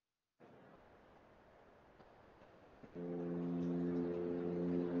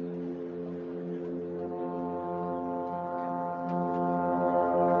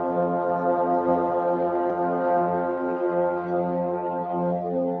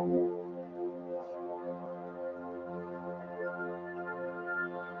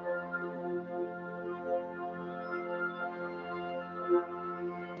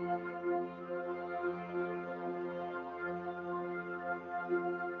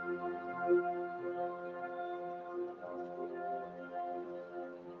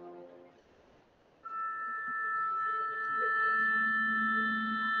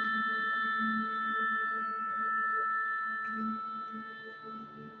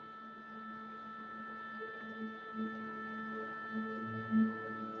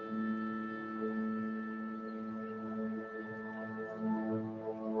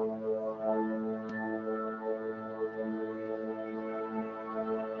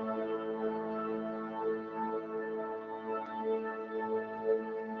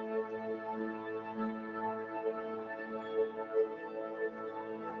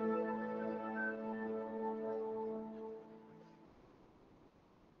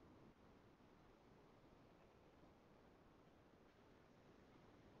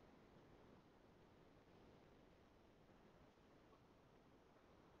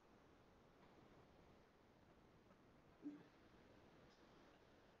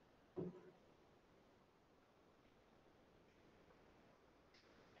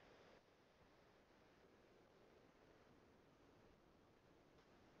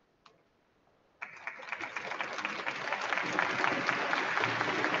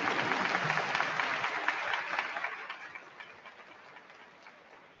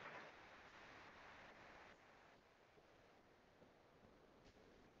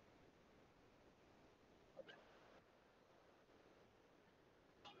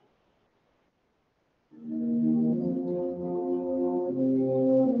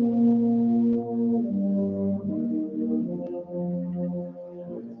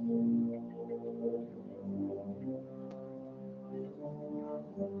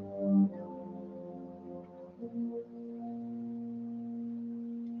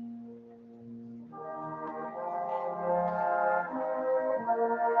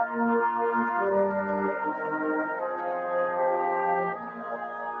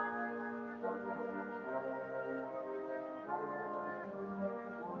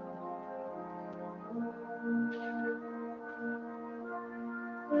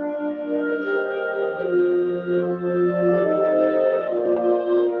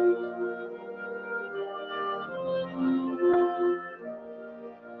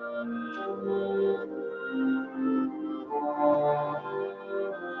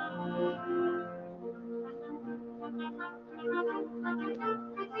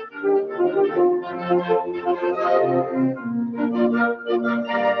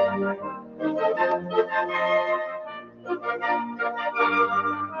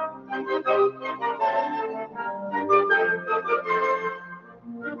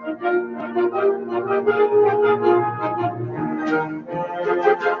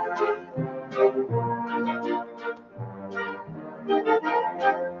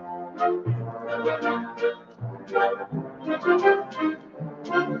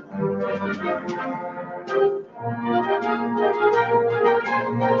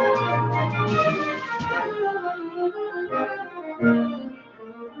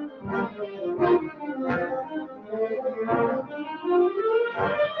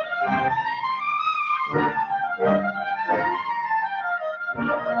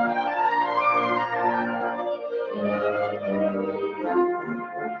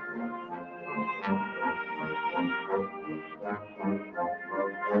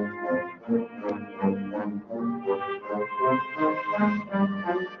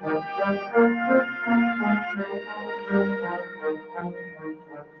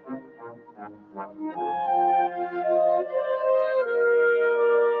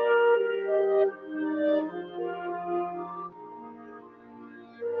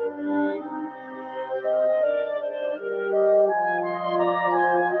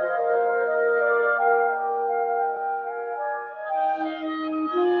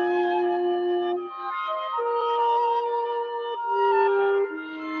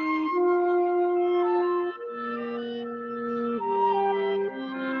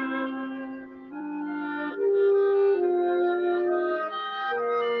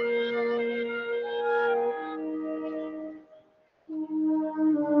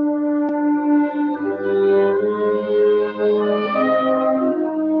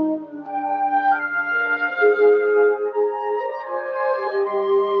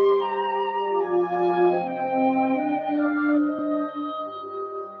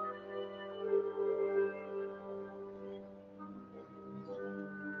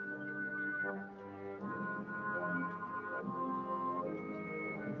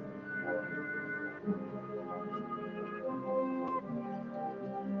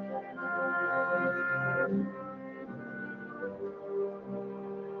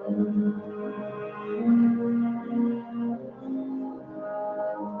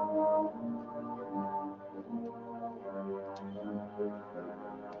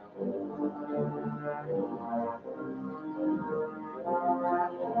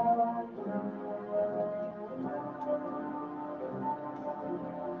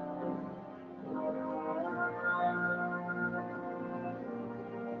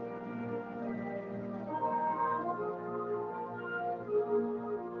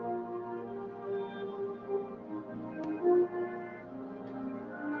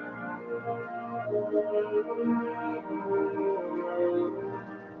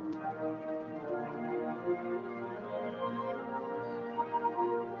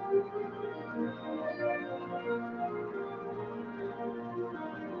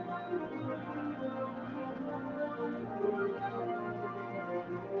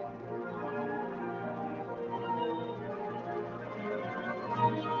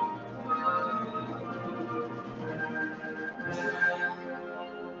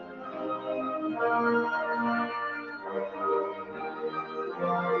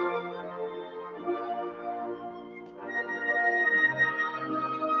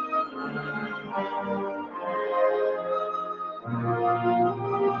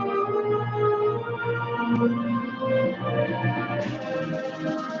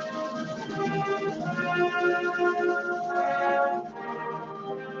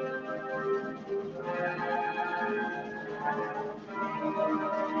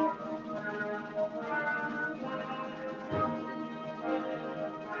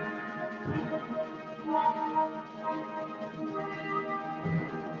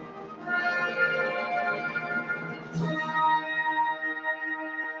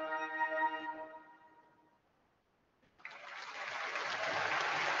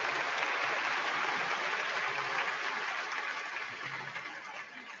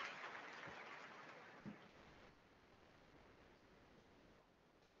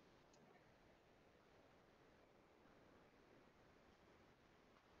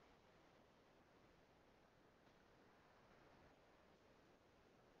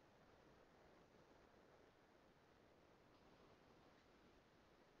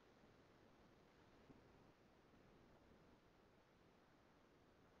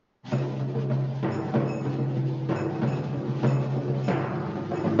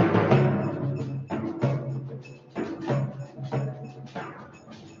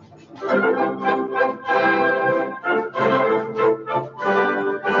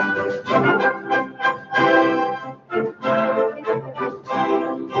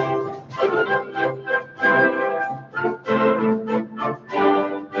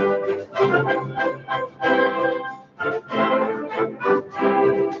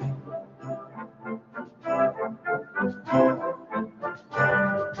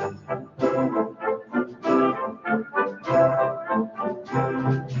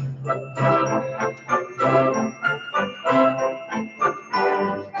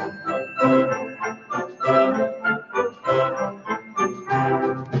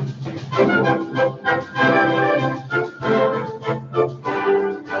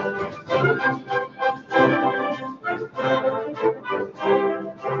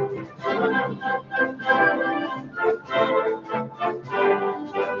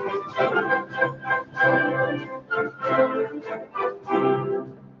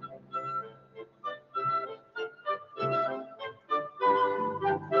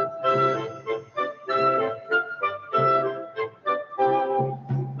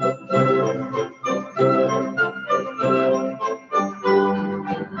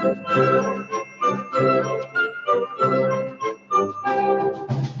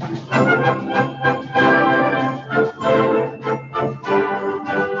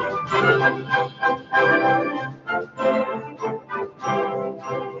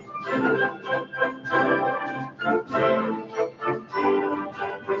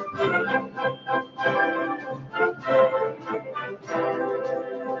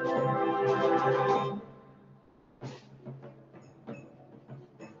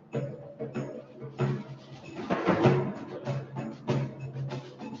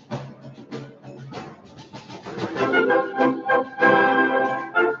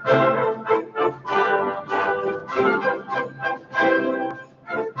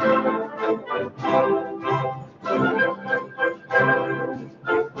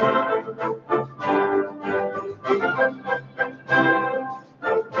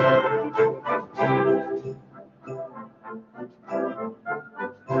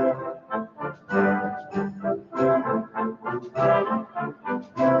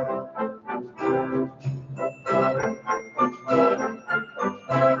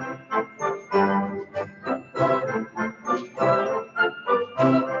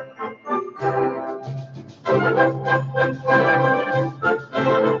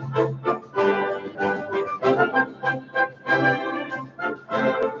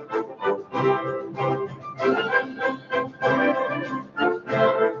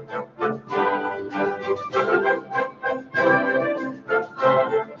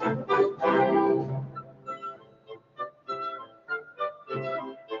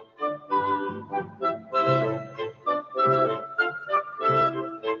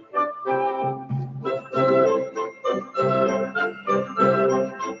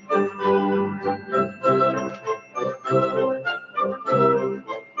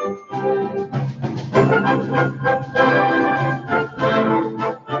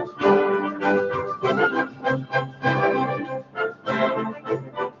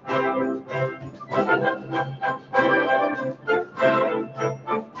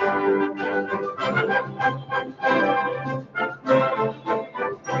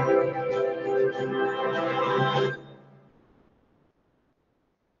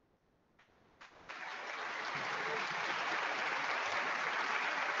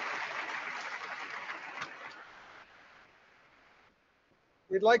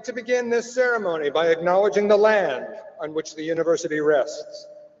 We'd like to begin this ceremony by acknowledging the land on which the university rests,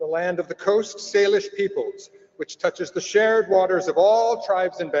 the land of the Coast Salish peoples, which touches the shared waters of all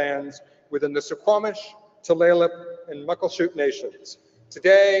tribes and bands within the Suquamish, Tulalip, and Muckleshoot nations.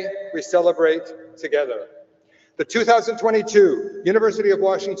 Today, we celebrate together. The 2022 University of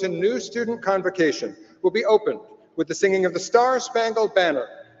Washington New Student Convocation will be opened with the singing of the Star-Spangled Banner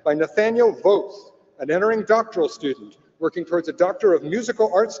by Nathaniel Voth, an entering doctoral student working towards a Doctor of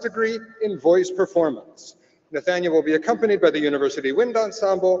Musical Arts degree in voice performance. Nathaniel will be accompanied by the University Wind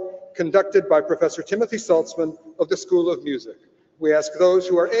Ensemble, conducted by Professor Timothy Saltzman of the School of Music. We ask those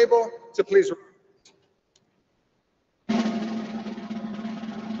who are able to please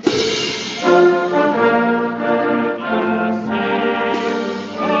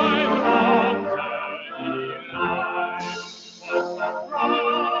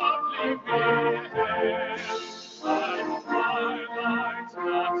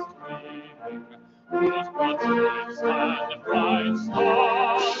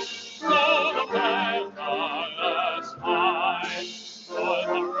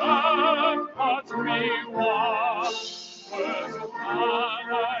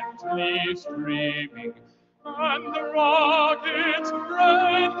streaming, and the rocket's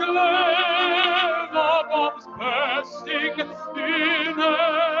red glare, the bombs bursting in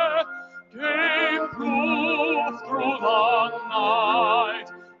air, gave proof through the night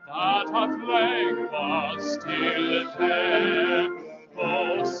that a flame was still there.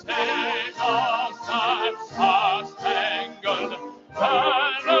 Oh, say does that star-spangled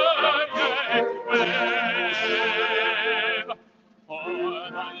banner yet wave for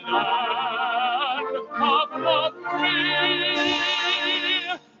the land of the free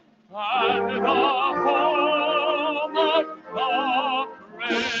and the home of the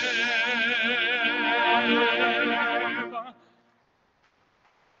brave.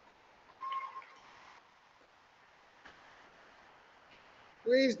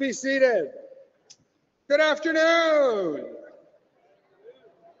 Please be seated. Good afternoon,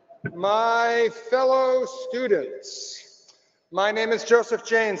 my fellow students. My name is Joseph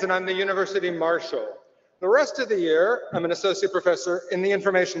Janes, and I'm the University Marshal. The rest of the year, I'm an associate professor in the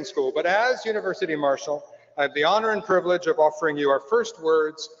Information School, but as University Marshal, I have the honor and privilege of offering you our first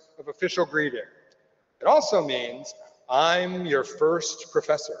words of official greeting. It also means I'm your first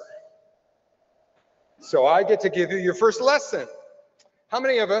professor. So I get to give you your first lesson. How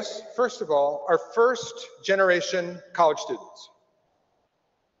many of us, first of all, are first generation college students?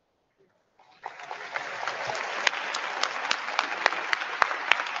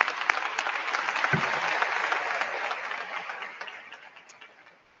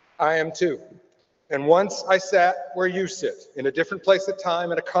 I am too. And once I sat where you sit, in a different place at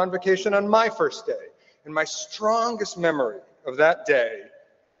time, at a convocation on my first day. And my strongest memory of that day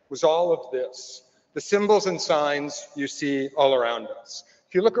was all of this, the symbols and signs you see all around us.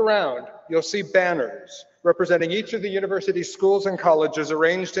 If you look around, you'll see banners representing each of the university's schools and colleges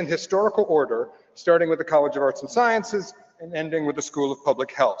arranged in historical order, starting with the College of Arts and Sciences and ending with the School of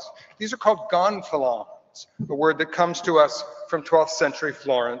Public Health. These are called gonfalons, a word that comes to us from 12th century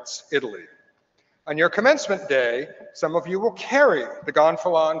Florence, Italy. On your commencement day, some of you will carry the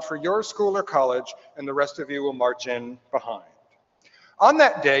gonfalon for your school or college, and the rest of you will march in behind. On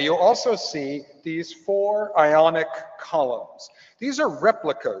that day, you'll also see these 4 Ionic columns. These are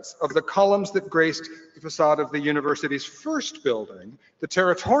replicas of the columns that graced the facade of the university's first building, the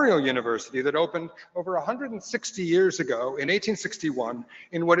Territorial University, that opened over 160 years ago in 1861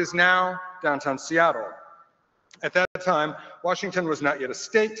 in what is now downtown Seattle. At that time, Washington was not yet a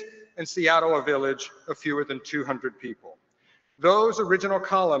state, and Seattle a village of fewer than 200 people. Those original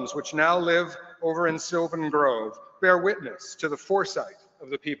columns, which now live over in Sylvan Grove, bear witness to the foresight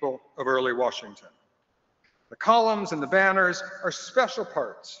of the people of early Washington. The columns and the banners are special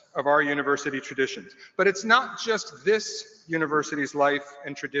parts of our university traditions, but it's not just this university's life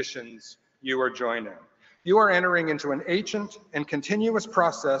and traditions you are joining. You are entering into an ancient and continuous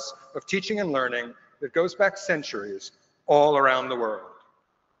process of teaching and learning that goes back centuries all around the world.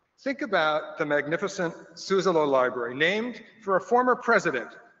 Think about the magnificent Suzzallo Library, named for a former president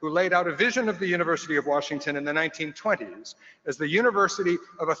who laid out a vision of the University of Washington in the 1920s as the university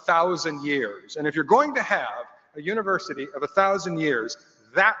of 1,000 years. And if you're going to have a university of 1,000 years,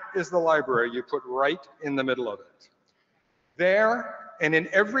 that is the library you put right in the middle of it. There, and in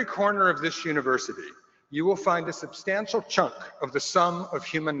every corner of this university, you will find a substantial chunk of the sum of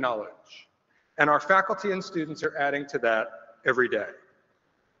human knowledge. And our faculty and students are adding to that every day.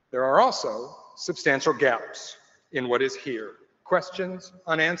 There are also substantial gaps in what is here. Questions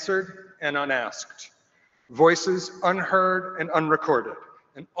unanswered and unasked. Voices unheard and unrecorded.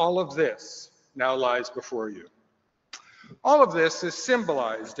 And all of this now lies before you. All of this is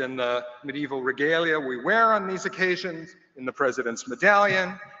symbolized in the medieval regalia we wear on these occasions, in the President's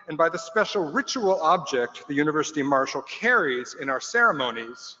medallion, and by the special ritual object the University Marshal carries in our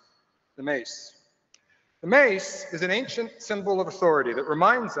ceremonies, the mace. The mace is an ancient symbol of authority that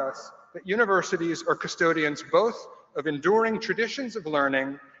reminds us that universities are custodians both of enduring traditions of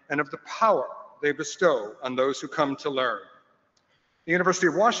learning and of the power they bestow on those who come to learn. The University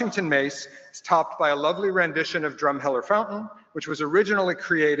of Washington mace is topped by a lovely rendition of Drumheller Fountain, which was originally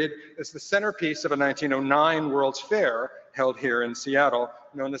created as the centerpiece of a 1909 World's Fair held here in Seattle,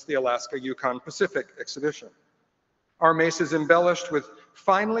 known as the Alaska Yukon Pacific Exhibition. Our mace is embellished with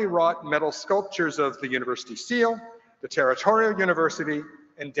finely wrought metal sculptures of the university seal, the Territorial University,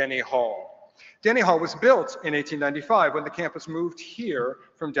 and Denny Hall. Denny Hall was built in 1895 when the campus moved here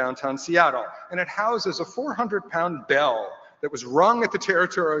from downtown Seattle, and it houses a 400-pound bell that was rung at the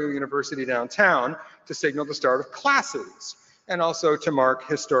Territorial University downtown to signal the start of classes, and also to mark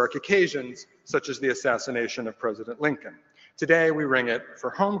historic occasions, such as the assassination of President Lincoln. Today, we ring it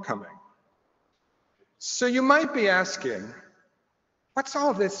for homecoming. So you might be asking, what's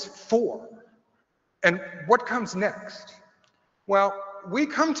all this for? And what comes next? Well, we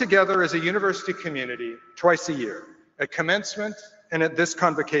come together as a university community twice a year, at commencement and at this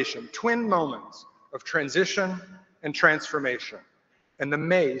convocation, twin moments of transition and transformation. And the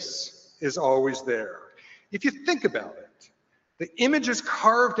mace is always there. If you think about it, the images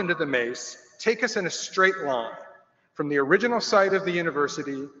carved into the mace take us in a straight line from the original site of the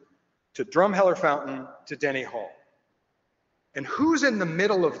university to Drumheller Fountain to Denny Hall. And who's in the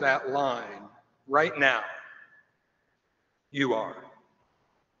middle of that line right now? You are.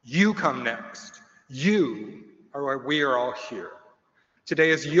 You come next. You are why we are all here.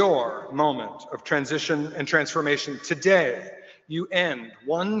 Today is your moment of transition and transformation. Today, you end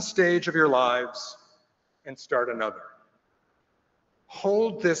one stage of your lives and start another.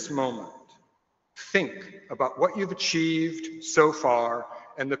 Hold this moment. Think about what you've achieved so far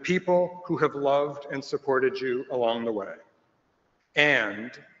and the people who have loved and supported you along the way.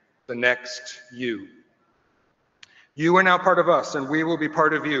 And the next you. You are now part of us, and we will be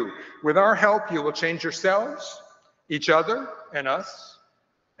part of you. With our help, you will change yourselves, each other, and us,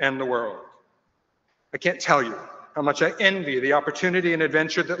 and the world. I can't tell you how much I envy the opportunity and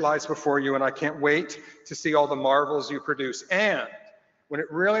adventure that lies before you, and I can't wait to see all the marvels you produce. And when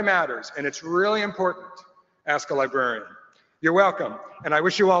it really matters, and it's really important, ask a librarian. You're welcome, and I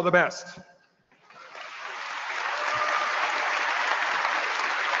wish you all the best.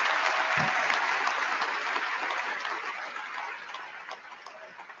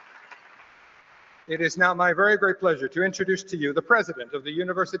 It is now my very great pleasure to introduce to you the President of the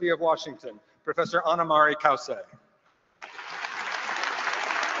University of Washington, Professor Annemarie Kause.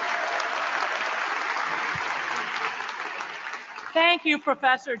 Thank you,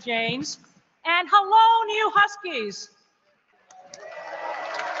 Professor James. And hello, new Huskies.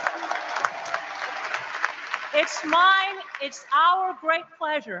 It's our great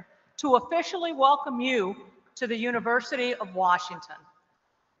pleasure to officially welcome you to the University of Washington.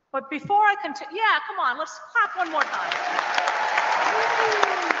 But before I continue, yeah, come on, let's clap one more time.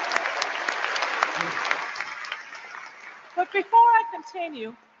 But before I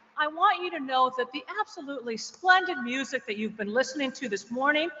continue, I want you to know that the absolutely splendid music that you've been listening to this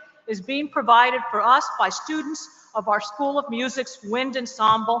morning is being provided for us by students of our School of Music's Wind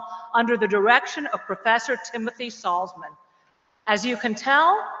Ensemble under the direction of Professor Timothy Salzman. As you can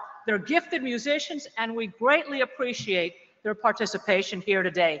tell, they're gifted musicians, and we greatly appreciate their participation here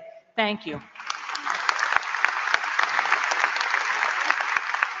today. Thank you.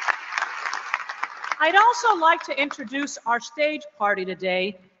 I'd also like to introduce our stage party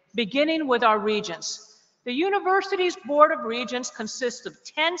today, beginning with our regents. The university's Board of Regents consists of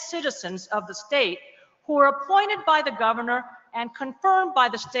 10 citizens of the state who are appointed by the governor and confirmed by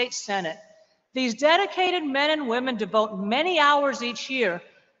the state senate. These dedicated men and women devote many hours each year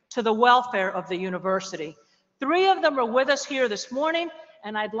to the welfare of the university. 3 of them are with us here this morning,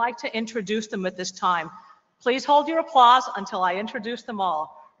 and I'd like to introduce them at this time. Please hold your applause until I introduce them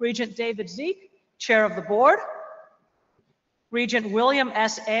all. Regent David Zeke, Chair of the Board, Regent William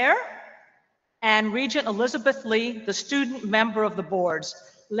S. Eyre, and Regent Elizabeth Lee, the student member of the boards.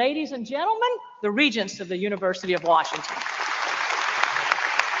 Ladies and gentlemen, the regents of the University of Washington.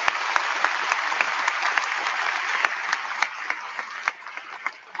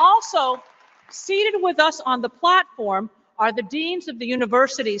 Also, seated with us on the platform are the deans of the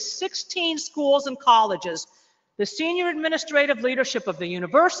university's 16 schools and colleges, the senior administrative leadership of the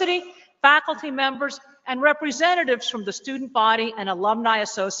university, faculty members, and representatives from the student body and alumni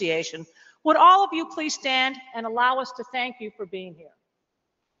association. Would all of you please stand and allow us to thank you for being here?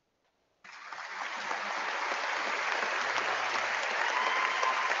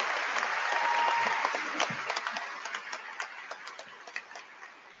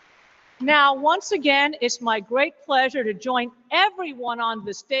 Now, once again, it's my great pleasure to join everyone on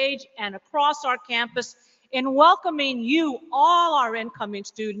the stage and across our campus in welcoming you, all our incoming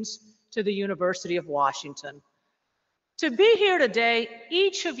students, to the University of Washington. To be here today,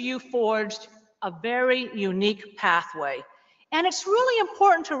 each of you forged a very unique pathway. And it's really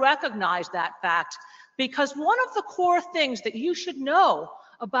important to recognize that fact, because one of the core things that you should know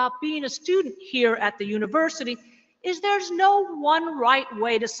about being a student here at the university is there's no one right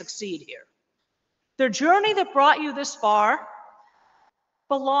way to succeed here. The journey that brought you this far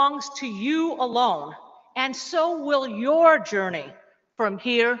belongs to you alone, and so will your journey from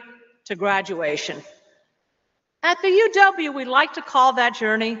here to graduation. At the UW, we like to call that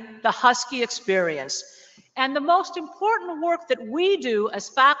journey the Husky experience. And the most important work that we do as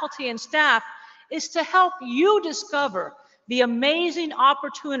faculty and staff is to help you discover the amazing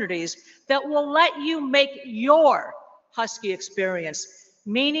opportunities that will let you make your Husky experience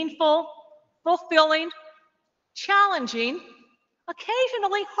meaningful, fulfilling, challenging,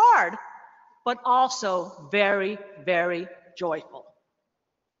 occasionally hard, but also very, very joyful.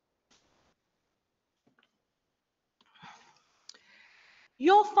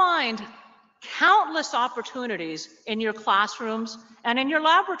 You'll find countless opportunities in your classrooms and in your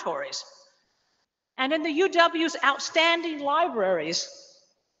laboratories, and in the UW's outstanding libraries,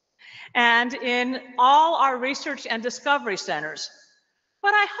 and in all our research and discovery centers.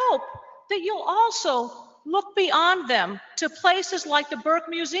 But I hope that you'll also look beyond them to places like the Burke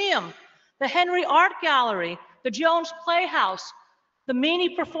Museum, the Henry Art Gallery, the Jones Playhouse, the Meany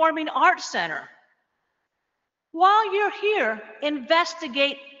Performing Arts Center. While you're here,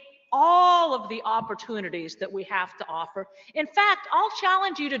 investigate all of the opportunities that we have to offer. In fact, I'll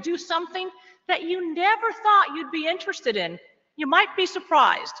challenge you to do something that you never thought you'd be interested in. You might be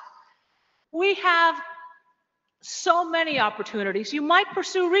surprised. We have so many opportunities. You might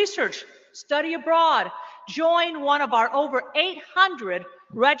pursue research, study abroad, join one of our over 800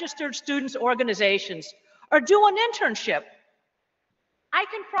 registered students organizations, or do an internship. I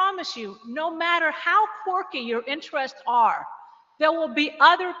can promise you, no matter how quirky your interests are, there will be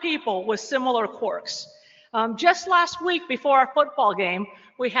other people with similar quirks. Just last week before our football game,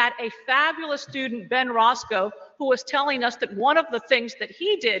 we had a fabulous student, Ben Roscoe, who was telling us that one of the things that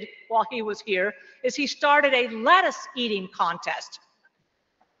he did while he was here is he started a lettuce eating contest.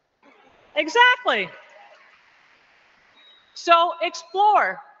 Exactly. So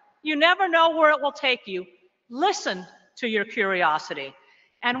explore. You never know where it will take you. Listen to your curiosity.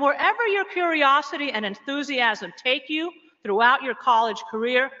 And wherever your curiosity and enthusiasm take you throughout your college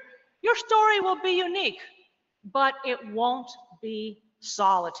career, your story will be unique, but it won't be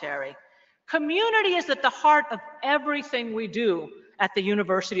solitary. Community is at the heart of everything we do at the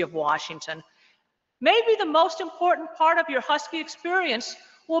University of Washington. Maybe the most important part of your Husky experience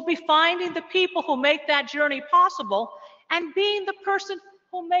will be finding the people who make that journey possible and being the person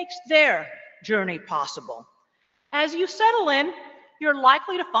who makes their journey possible. As you settle in, you're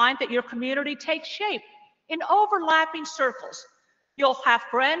likely to find that your community takes shape in overlapping circles. You'll have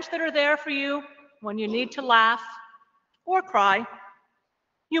friends that are there for you when you need to laugh or cry.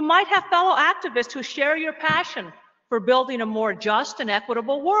 You might have fellow activists who share your passion for building a more just and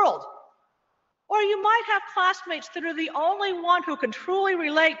equitable world. Or you might have classmates that are the only one who can truly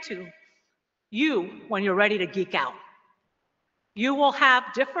relate to you when you're ready to geek out. You will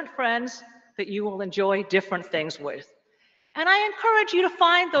have different friends that you will enjoy different things with. And I encourage you to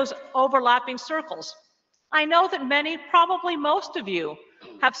find those overlapping circles. I know that many, probably most of you,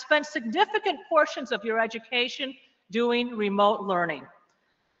 have spent significant portions of your education doing remote learning.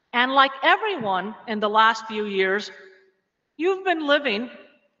 And like everyone in the last few years, you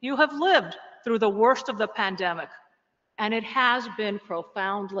have lived through the worst of the pandemic, and it has been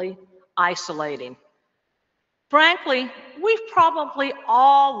profoundly isolating. Frankly, we've probably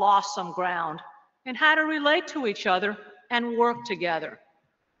all lost some ground in how to relate to each other and work together.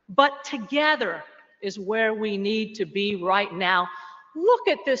 But together is where we need to be right now. Look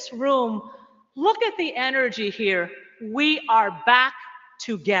at this room. Look at the energy here. We are back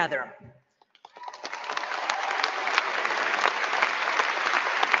together.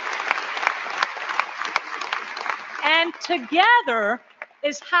 And together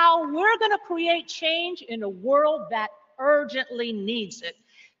is how we're going to create change in a world that urgently needs it.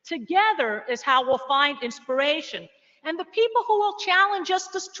 Together is how we'll find inspiration and the people who will challenge us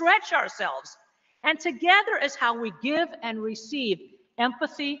to stretch ourselves. And together is how we give and receive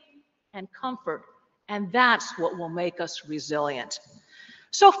empathy and comfort. And that's what will make us resilient.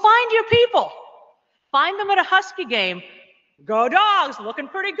 So find your people. Find them at a Husky game. Go Dogs, looking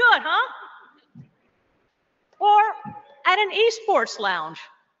pretty good, huh? Or at an esports lounge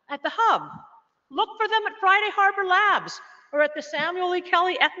at the Hub. Look for them at Friday Harbor Labs or at the Samuel E.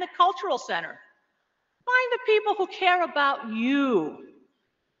 Kelly Ethnic Cultural Center. Find the people who care about you.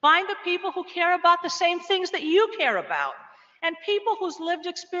 Find the people who care about the same things that you care about, and people whose lived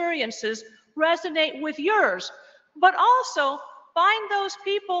experiences resonate with yours, but also find those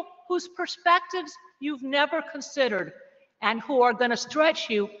people whose perspectives you've never considered and who are going to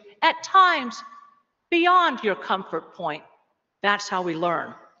stretch you at times beyond your comfort point. That's how we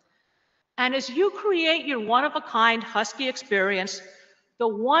learn. And as you create your one-of-a-kind Husky experience, the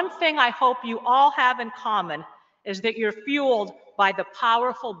one thing I hope you all have in common is that you're fueled by the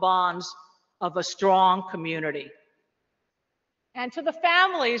powerful bonds of a strong community. And to the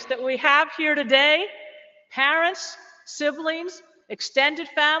families that we have here today, parents, siblings, extended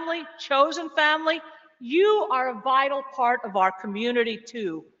family, chosen family, you are a vital part of our community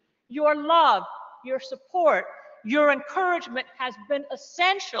too. Your love, your support, your encouragement has been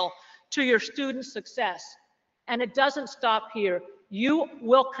essential to your student success. And it doesn't stop here. You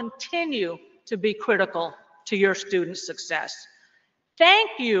will continue to be critical to your student success.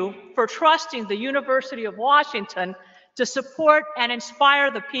 Thank you for trusting the University of Washington to support and inspire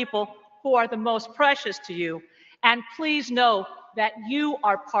the people who are the most precious to you. And please know that you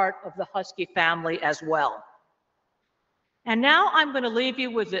are part of the Husky family as well. And now I'm going to leave you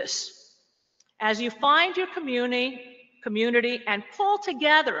with this. As you find your community and pull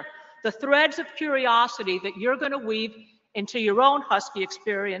together the threads of curiosity that you're going to weave into your own Husky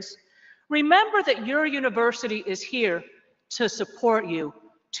experience, remember that your university is here to support you,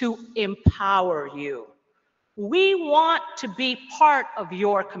 to empower you. We want to be part of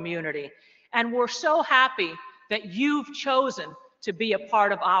your community, and we're so happy that you've chosen to be a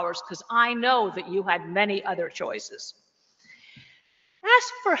part of ours, because I know that you had many other choices.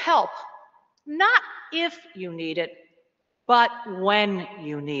 Ask for help, not if you need it, but when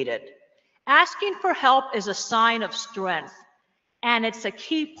you need it. Asking for help is a sign of strength, and it's a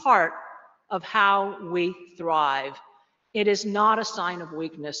key part of how we thrive. It is not a sign of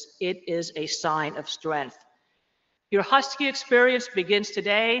weakness, it is a sign of strength. Your Husky experience begins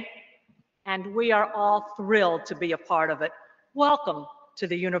today, and we are all thrilled to be a part of it. Welcome to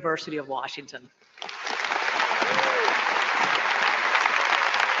the University of Washington.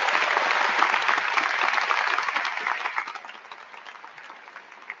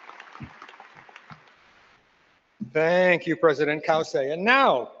 Thank you, President Kause. And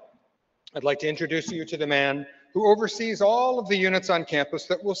now, I'd like to introduce you to the man who oversees all of the units on campus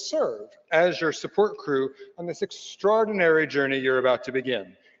that will serve as your support crew on this extraordinary journey you're about to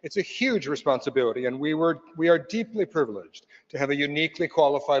begin. It's a huge responsibility, and we are deeply privileged to have a uniquely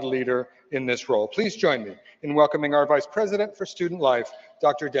qualified leader in this role. Please join me in welcoming our Vice President for Student Life,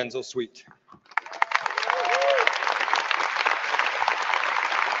 Dr. Denzel Sweet.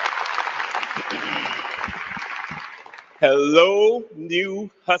 Hello,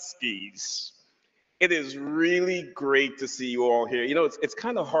 new Huskies. It is really great to see you all here. You know, it's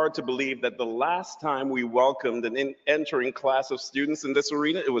kind of hard to believe that the last time we welcomed an entering class of students in this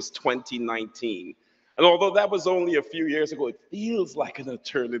arena, it was 2019. And although that was only a few years ago, it feels like an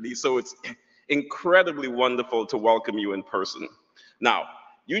eternity. So it's incredibly wonderful to welcome you in person. Now,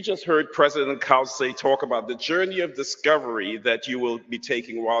 you just heard President Kause talk about the journey of discovery that you will be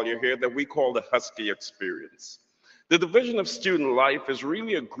taking while you're here that we call the Husky experience. The Division of Student Life is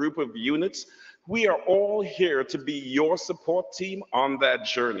really a group of units. We are all here to be your support team on that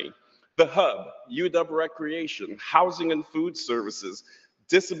journey. The Hub, UW Recreation, Housing and Food Services,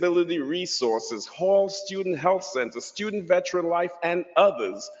 Disability Resources, Hall Student Health Center, Student Veteran Life, and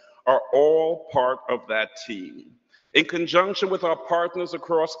others are all part of that team. In conjunction with our partners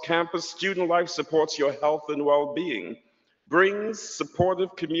across campus, Student Life supports your health and well-being, brings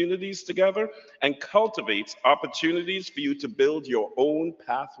supportive communities together, and cultivates opportunities for you to build your own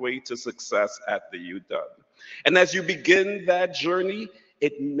pathway to success at the UW. And as you begin that journey,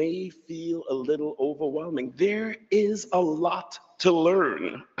 it may feel a little overwhelming. There is a lot to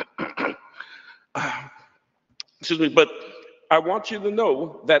learn. Excuse me, but I want you to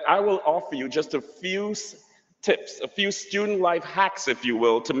know that I will offer you just a few tips, a few student life hacks, if you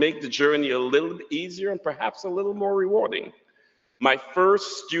will, to make the journey a little bit easier and perhaps a little more rewarding. My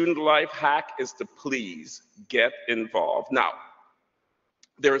first student life hack is to please get involved. Now,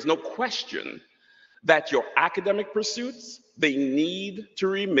 there is no question that your academic pursuits, they need to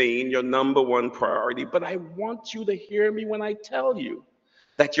remain your #1 priority. But I want you to hear me when I tell you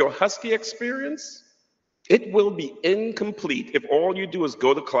that your Husky experience, it will be incomplete if all you do is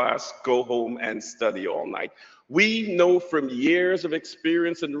go to class, go home, and study all night. We know from years of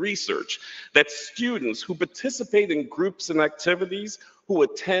experience and research that students who participate in groups and activities, who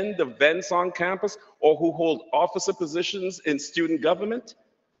attend events on campus, or who hold officer positions in student government,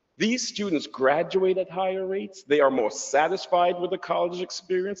 these students graduate at higher rates, they are more satisfied with the college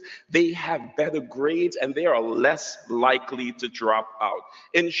experience, they have better grades, and they are less likely to drop out.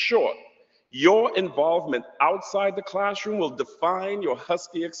 In short, your involvement outside the classroom will define your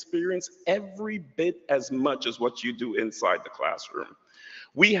Husky experience every bit as much as what you do inside the classroom.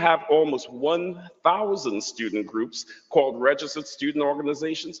 We have almost 1,000 student groups called registered student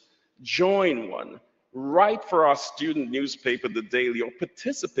organizations. Join one. Write for our student newspaper, The Daily, or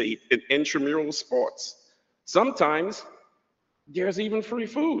participate in intramural sports. Sometimes there's even free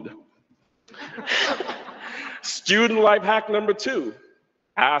food. Student life hack number 2,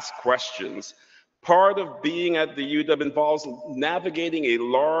 ask questions. Part of being at the UW involves navigating a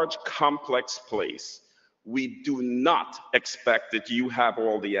large, complex place. We do not expect that you have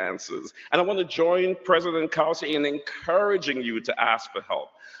all the answers. And I want to join President Kelsey in encouraging you to ask for help.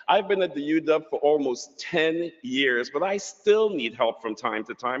 I've been at the UW for almost 10 years, but I still need help from time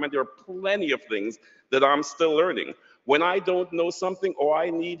to time, and there are plenty of things that I'm still learning. When I don't know something or I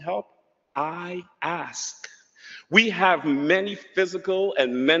need help, I ask. We have many physical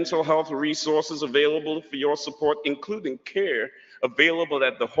and mental health resources available for your support, including care available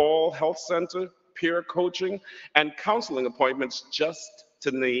at the Hall Health Center, peer coaching, and counseling appointments, just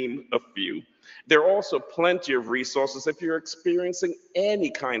to name a few. There are also plenty of resources if you're experiencing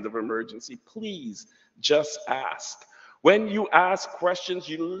any kind of emergency. Please just ask. When you ask questions,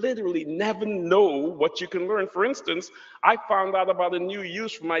 you literally never know what you can learn. For instance, I found out about a new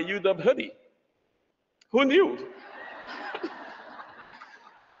use for my UW hoodie. Who knew?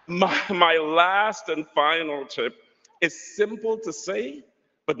 My last and final tip is simple to say,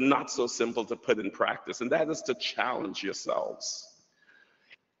 but not so simple to put in practice, and that is to challenge yourselves.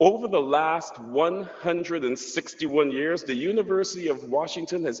 Over the last 161 years, the University of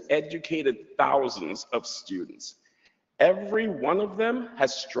Washington has educated thousands of students. Every one of them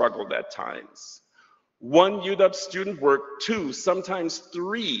has struggled at times. One UW student worked 2, sometimes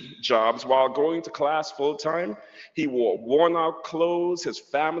 3 jobs while going to class full-time. He wore worn-out clothes, his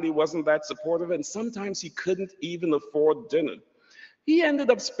family wasn't that supportive, and sometimes he couldn't even afford dinner. He ended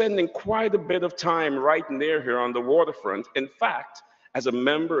up spending quite a bit of time right near here on the waterfront. In fact, as a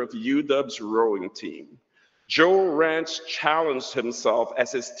member of UW's rowing team, Joe Ranch challenged himself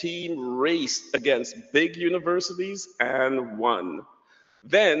as his team raced against big universities and won.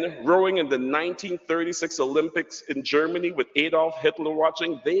 Then, rowing in the 1936 Olympics in Germany with Adolf Hitler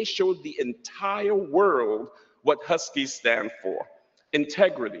watching, they showed the entire world what Huskies stand for: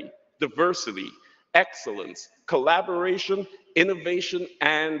 integrity, diversity, excellence, collaboration, innovation,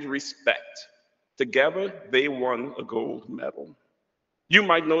 and respect. Together, they won a gold medal. You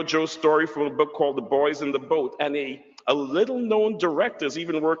might know Joe's story from a book called The Boys in the Boat, and a little-known director is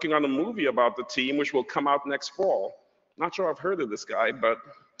even working on a movie about the team, which will come out next fall. Not sure I've heard of this guy, but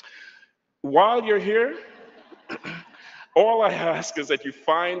while you're here, all I ask is that you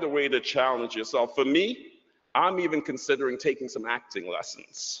find a way to challenge yourself. For me, I'm even considering taking some acting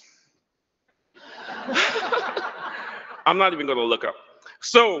lessons. I'm not even going to look up.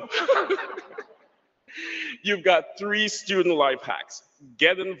 So, you've got 3 student life hacks.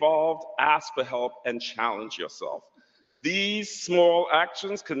 Get involved, ask for help, and challenge yourself. These small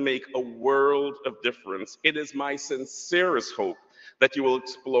actions can make a world of difference. It is my sincerest hope that you will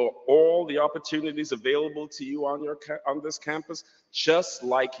explore all the opportunities available to you on this campus, just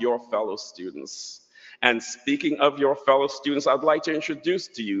like your fellow students. And speaking of your fellow students, I'd like to introduce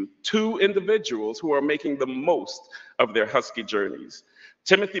to you 2 individuals who are making the most of their Husky journeys.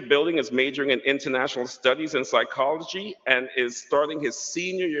 Timothy Building is majoring in international studies and psychology and is starting his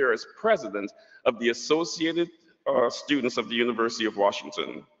senior year as president of the Associated Students of the University of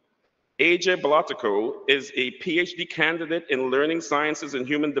Washington. AJ Balatico is a PhD candidate in learning sciences and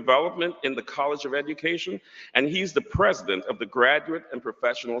human development in the College of Education, and he's the president of the Graduate and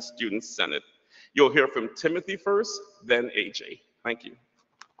Professional Students Senate. You'll hear from Timothy first, then AJ. Thank you.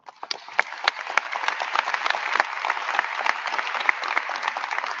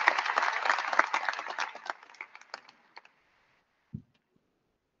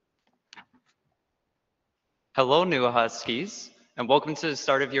 Hello, new Huskies, and welcome to the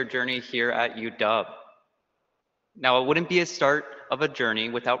start of your journey here at UW. Now, it wouldn't be a start of a journey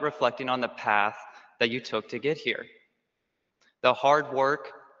without reflecting on the path that you took to get here. The hard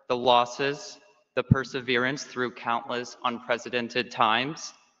work, the losses, the perseverance through countless unprecedented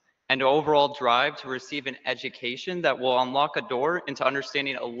times, and overall drive to receive an education that will unlock a door into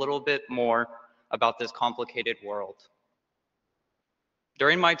understanding a little bit more about this complicated world.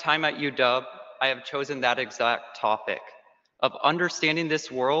 During my time at UW, I have chosen that exact topic of understanding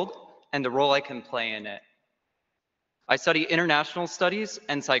this world and the role I can play in it. I study international studies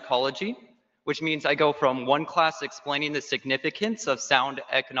and psychology, which means I go from one class explaining the significance of sound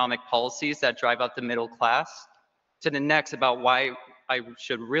economic policies that drive up the middle class to the next about why I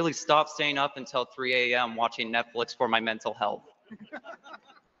should really stop staying up until 3 a.m. watching Netflix for my mental health.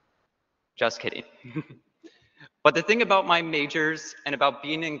 Just kidding. But the thing about my majors and about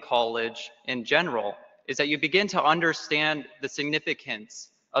being in college in general is that you begin to understand the significance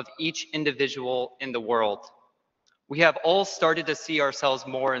of each individual in the world. We have all started to see ourselves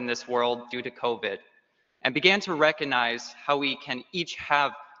more in this world due to COVID and began to recognize how we can each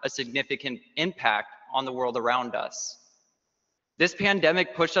have a significant impact on the world around us. This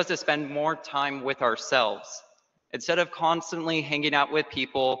pandemic pushed us to spend more time with ourselves. Instead of constantly hanging out with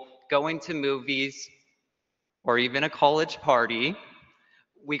people, going to movies, or even a college party,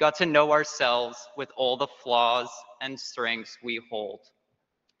 we got to know ourselves with all the flaws and strengths we hold.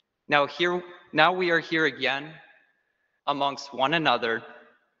 Now we are here again amongst one another.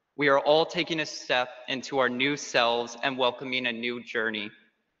 We are all taking a step into our new selves and welcoming a new journey.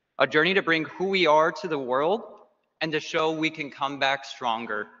 A journey to bring who we are to the world and to show we can come back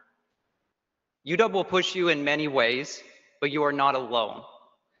stronger. UW will push you in many ways, but you are not alone.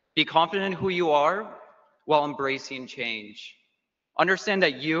 Be confident in who you are while embracing change. Understand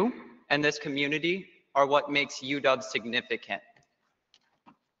that you and this community are what makes UW significant.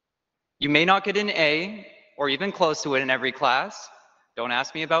 You may not get an A or even close to it in every class. Don't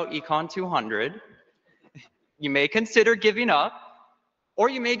ask me about Econ 200. You may consider giving up, or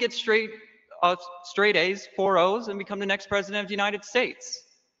you may get straight A's, 4 O's, and become the next president of the United States.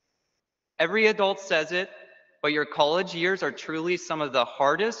 Every adult says it, but your college years are truly some of the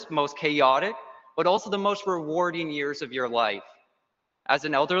hardest, most chaotic, but also the most rewarding years of your life. As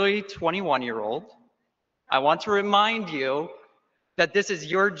an elderly 21-year-old, I want to remind you that this is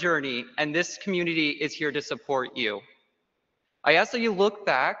your journey and this community is here to support you. I ask that you look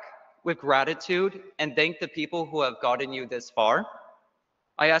back with gratitude and thank the people who have gotten you this far.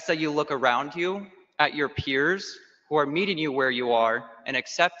 I ask that you look around you at your peers who are meeting you where you are and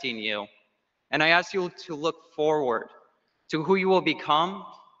accepting you. And I ask you to look forward to who you will become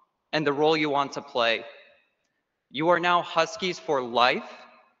and the role you want to play. You are now Huskies for life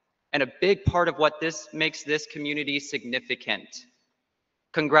and a big part of what makes this community significant.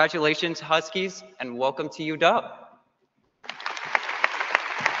 Congratulations, Huskies, and welcome to UW.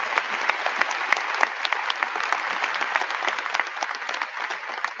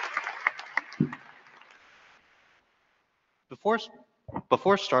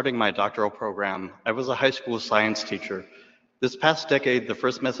 Before starting my doctoral program, I was a high school science teacher. This past decade, the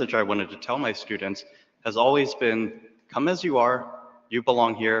first message I wanted to tell my students has always been, come as you are, you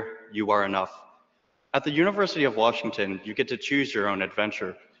belong here, you are enough. At the University of Washington, you get to choose your own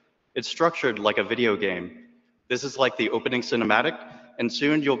adventure. It's structured like a video game. This is like the opening cinematic, and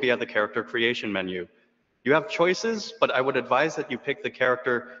soon you'll be at the character creation menu. You have choices, but I would advise that you pick the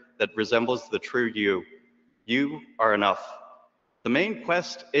character that resembles the true you. You are enough. The main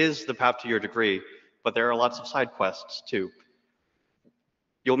quest is the path to your degree, but there are lots of side quests too.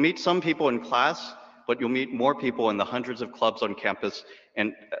 You'll meet some people in class, but you'll meet more people in the hundreds of clubs on campus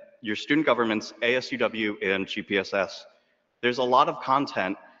and your student governments, ASUW and GPSS. There's a lot of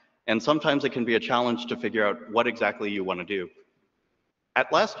content, and sometimes it can be a challenge to figure out what exactly you want to do.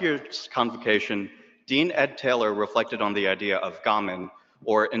 At last year's convocation, Dean Ed Taylor reflected on the idea of gamin,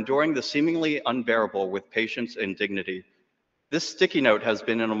 or enduring the seemingly unbearable with patience and dignity. This sticky note has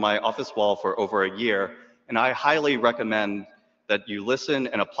been on my office wall for over a year, and I highly recommend that you listen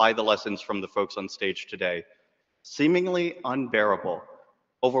and apply the lessons from the folks on stage today. Seemingly unbearable,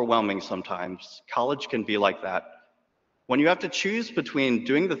 overwhelming sometimes. College can be like that. When you have to choose between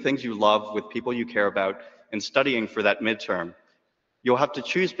doing the things you love with people you care about and studying for that midterm, you'll have to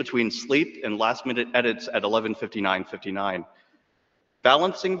choose between sleep and last-minute edits at 11:59:59.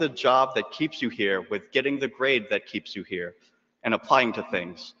 Balancing the job that keeps you here with getting the grade that keeps you here and applying to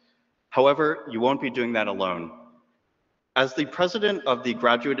things. However, you won't be doing that alone. As the president of the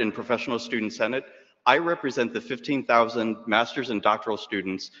Graduate and Professional Student Senate, I represent the 15,000 master's and doctoral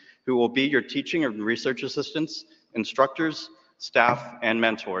students who will be your teaching and research assistants, instructors, staff, and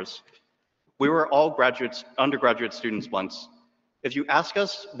mentors. We were all undergraduate students once. If you ask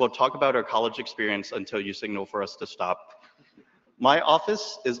us, we'll talk about our college experience until you signal for us to stop. My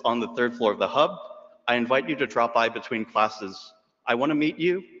office is on the 3rd floor of the hub. I invite you to drop by between classes. I want to meet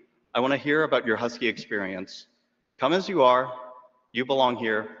you. I want to hear about your Husky experience. Come as you are. You belong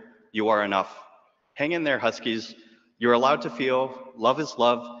here. You are enough. Hang in there, Huskies. You're allowed to feel. Love is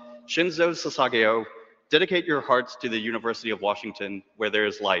love. Shinzo Sasageo. Dedicate your hearts to the University of Washington, where there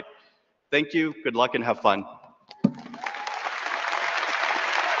is light. Thank you. Good luck and have fun.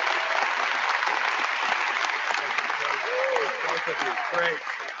 Great.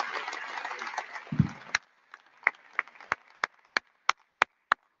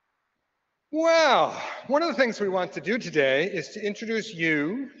 Well, one of the things we want to do today is to introduce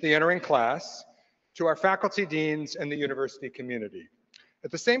you, the entering class, to our faculty, deans, and the university community.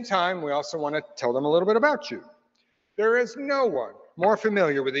 At the same time, we also want to tell them a little bit about you. There is no one more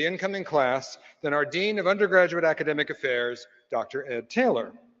familiar with the incoming class than our Dean of Undergraduate Academic Affairs, Dr. Ed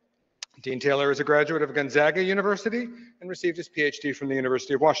Taylor. Dean Taylor is a graduate of Gonzaga University and received his PhD from the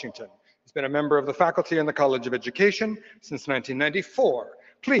University of Washington. He's been a member of the faculty in the College of Education since 1994.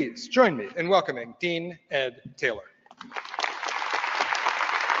 Please join me in welcoming Dean Ed Taylor.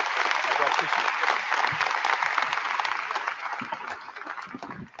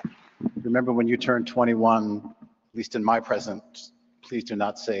 Remember when you turn 21, at least in my presence, please do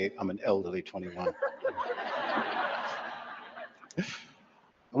not say I'm an elderly 21.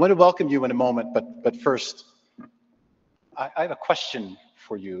 I want to welcome you in a moment, but first, I have a question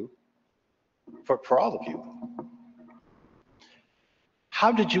for you, for all of you.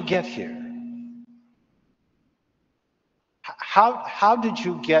 How did you get here? How did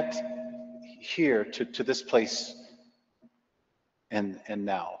you get here to this place and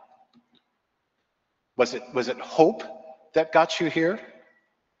now? Was it hope that got you here?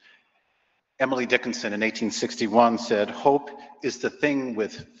 Emily Dickinson in 1861 said, "Hope is the thing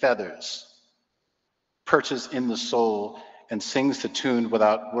with feathers, perches in the soul and sings the tune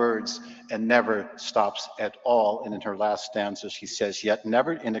without words and never stops at all." And in her last stanza, she says, "Yet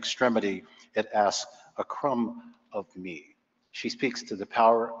never in extremity it asks a crumb of me." She speaks to the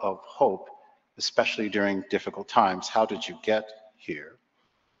power of hope, especially during difficult times. How did you get here?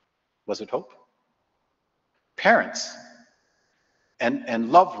 Was it hope? Parents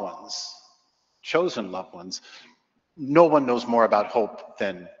and loved ones, chosen loved ones, no one knows more about hope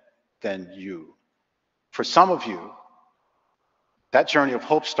than you. For some of you, that journey of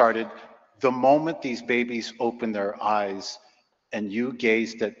hope started the moment these babies opened their eyes and you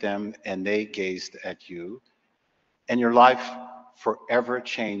gazed at them and they gazed at you, and your life forever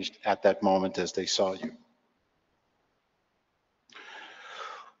changed at that moment as they saw you.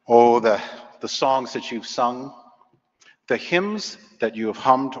 Oh, the songs that you've sung, the hymns that you have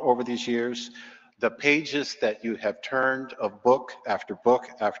hummed over these years, the pages that you have turned of book after book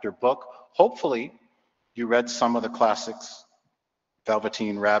after book. Hopefully, you read some of the classics,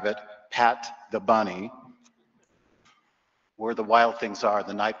 Velveteen Rabbit, Pat the Bunny, Where the Wild Things Are,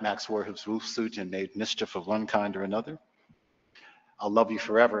 The Night Max wore his wolf suit and made mischief of one kind or another. I'll love you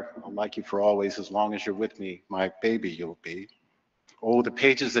forever. I'll like you for always. As long as you're with me, my baby you'll be. Oh, the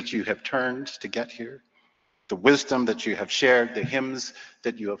pages that you have turned to get here, the wisdom that you have shared, the hymns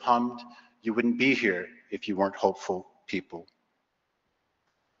that you have hummed. You wouldn't be here if you weren't hopeful people.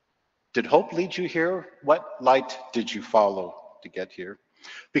 Did hope lead you here? What light did you follow to get here?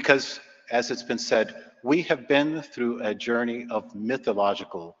 Because, as it's been said, we have been through a journey of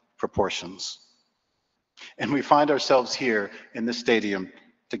mythological proportions. And we find ourselves here in the stadium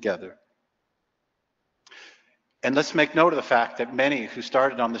together. And let's make note of the fact that many who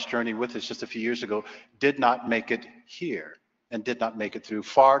started on this journey with us just a few years ago did not make it here and did not make it through.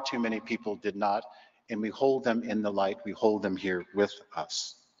 Far too many people did not, and we hold them in the light. We hold them here with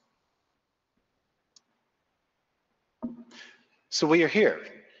us. So we are here.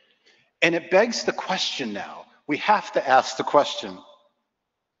 And it begs the question now. We have to ask the question,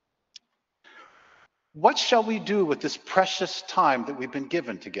 what shall we do with this precious time that we've been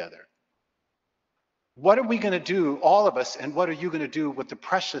given together? What are we going to do, all of us, and what are you going to do with the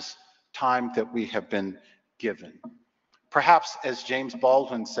precious time that we have been given? Perhaps, as James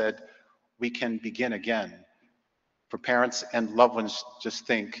Baldwin said, we can begin again. For parents and loved ones, just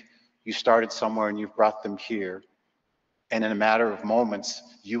think, you started somewhere and you've brought them here. And in a matter of moments,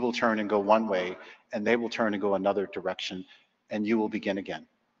 you will turn and go one way, and they will turn and go another direction, and you will begin again.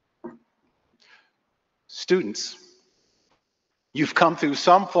 Students, you've come through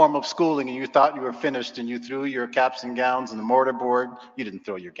some form of schooling and you thought you were finished and you threw your caps and gowns on the mortarboard. You didn't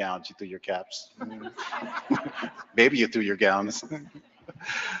throw your gowns, you threw your caps. Maybe you threw your gowns.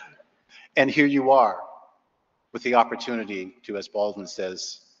 And here you are. with the opportunity to, as Baldwin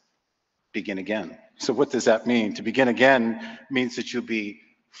says, begin again. So what does that mean? To begin again means that you'll be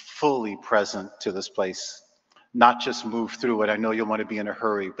fully present to this place, not just move through it. I know you'll want to be in a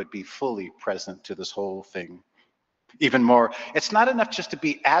hurry, but be fully present to this whole thing. Even more, it's not enough just to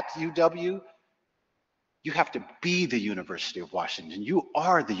be at UW. You have to be the University of Washington. You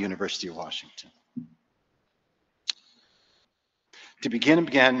are the University of Washington. To begin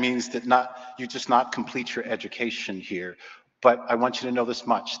again means that you just not complete your education here, but I want you to know this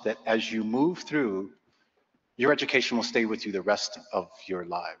much, that as you move through, your education will stay with you the rest of your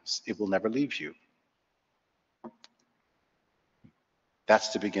lives. It will never leave you. That's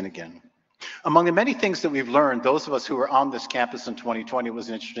to begin again. Among the many things that we've learned, those of us who were on this campus in 2020, was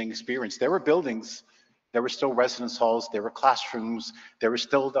an interesting experience. There were buildings, there were still residence halls, there were classrooms, there was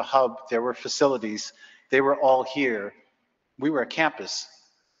still the hub, there were facilities. They were all here. We were a campus,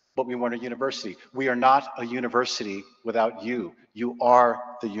 but we weren't a university. We are not a university without you. You are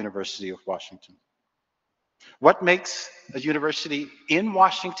the University of Washington. What makes a university in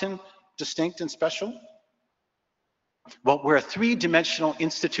Washington distinct and special? Well, we're a three-dimensional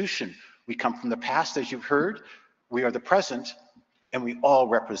institution. We come from the past, as you've heard. We are the present, and we all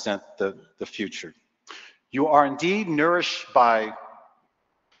represent the future. You are indeed nourished by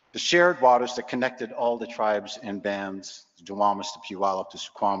the shared waters that connected all the tribes and bands, the Duwamish, the Puyallup, the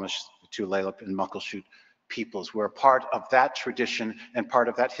Suquamish, the Tulalip, and Muckleshoot peoples. We're a part of that tradition and part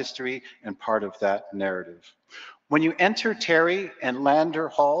of that history and part of that narrative. When you enter Terry and Lander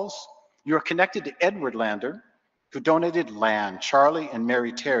halls, you are connected to Edward Lander, who donated land, Charlie and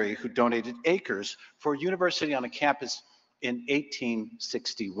Mary Terry, who donated acres for a university on a campus in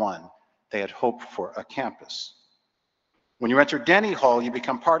 1861. They had hoped for a campus. When you enter Denny Hall, you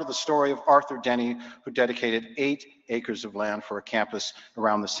become part of the story of Arthur Denny, who dedicated 8 acres of land for a campus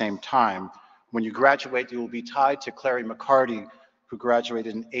around the same time. When you graduate, you will be tied to Clary McCarty, who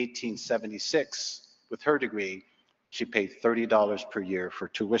graduated in 1876 with her degree. She paid $30 per year for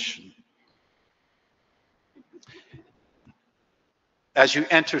tuition. As you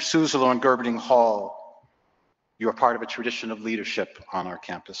enter Suzzallo and Gerberding Hall, you are part of a tradition of leadership on our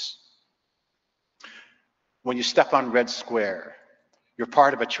campus. When you step on Red Square, you're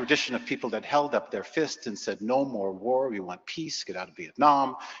part of a tradition of people that held up their fists and said, no more war, we want peace, get out of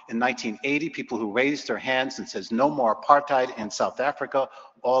Vietnam. In 1980, people who raised their hands and says, no more apartheid in South Africa.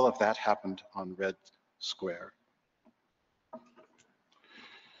 All of that happened on Red Square.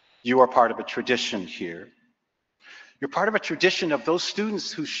 You are part of a tradition here. You're part of a tradition of those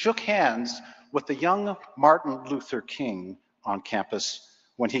students who shook hands with the young Martin Luther King on campus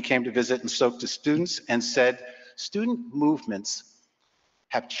when he came to visit and spoke to students and said, student movements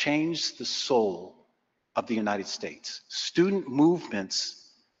have changed the soul of the United States. Student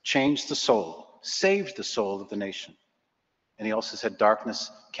movements changed the soul, saved the soul of the nation. And he also said, darkness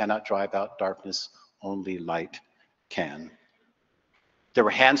cannot drive out darkness, only light can. There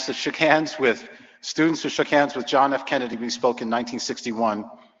were hands that shook hands with students who shook hands with John F. Kennedy when he spoke in 1961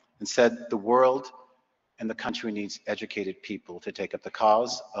 and said, the world and the country needs educated people to take up the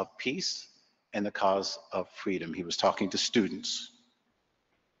cause of peace and the cause of freedom. He was talking to students.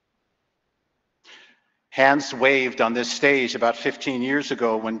 Hands waved on this stage about 15 years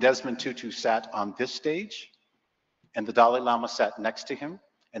ago when Desmond Tutu sat on this stage and the Dalai Lama sat next to him,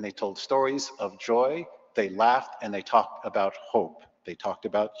 and they told stories of joy, they laughed, and they talked about hope. They talked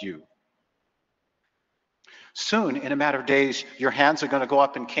about you. Soon, in a matter of days, your hands are going to go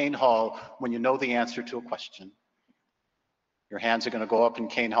up in Kane Hall when you know the answer to a question. Your hands are going to go up in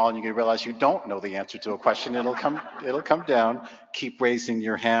Kane Hall and you're going to realize you don't know the answer to a question. It'll come down. Keep raising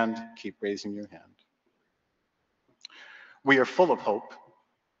your hand. Keep raising your hand. We are full of hope.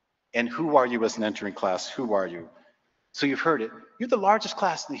 And who are you as an entering class? Who are you? So you've heard it. You're the largest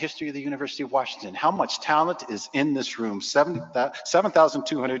class in the history of the University of Washington. How much talent is in this room?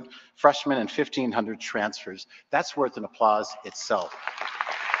 7,200 freshmen and 1,500 transfers. That's worth an applause itself.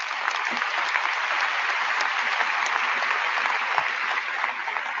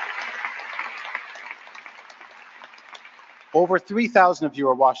 Over 3,000 of you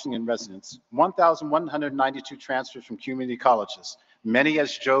are Washington residents, 1,192 transfers from community colleges. Many,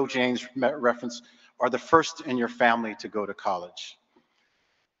 as Joe James referenced, are the first in your family to go to college.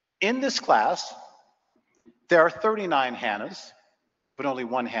 In this class, there are 39 Hannahs, but only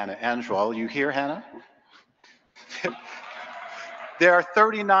one Hannah. Angela, you here, Hannah? There are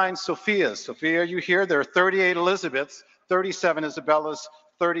 39 Sophias. Sophia, are you here? There are 38 Elizabeths, 37 Isabellas,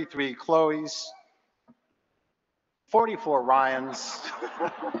 33 Chloes, 44 Ryans,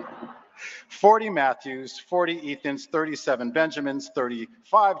 40 Matthews, 40 Ethans, 37 Benjamins,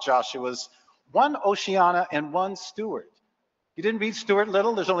 35 Joshuas, one Oceana, and one Stuart. You didn't read Stuart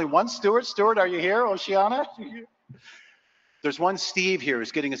Little? There's only one Stuart. Stuart, are you here? Oceana? There's one Steve here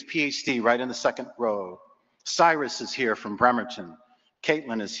who's getting his PhD right in the second row. Cyrus is here from Bremerton.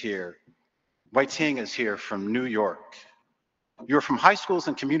 Caitlin is here. Wai Ting is here from New York. You're from high schools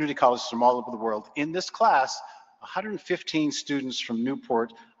and community colleges from all over the world. In this class, 115 students from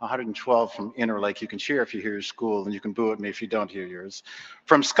Newport, 112 from Interlake. You can cheer if you hear your school, and you can boo at me if you don't hear yours.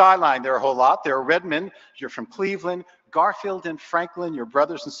 From Skyline, there are a whole lot. There are Redmond. You're from Cleveland. Garfield and Franklin, your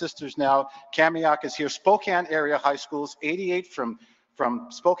brothers and sisters now. Kamiak is here. Spokane area high schools, 88 from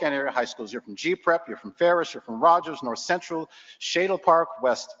Spokane area high schools. You're from G-Prep, you're from Ferris, you're from Rogers, North Central, Shadle Park,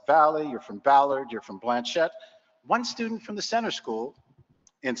 West Valley, you're from Ballard, you're from Blanchette. One student from the Center School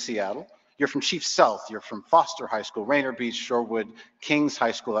in Seattle. You're from Chief South, you're from Foster High School, Rainier Beach, Shorewood, Kings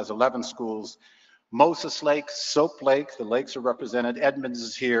High School has 11 schools. Moses Lake, Soap Lake, the lakes are represented. Edmonds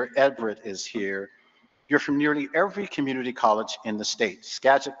is here, Everett is here. You're from nearly every community college in the state.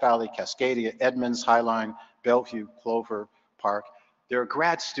 Skagit Valley, Cascadia, Edmonds, Highline, Bellevue, Clover Park. There are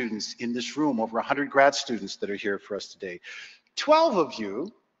grad students in this room, over 100 grad students that are here for us today. 12 of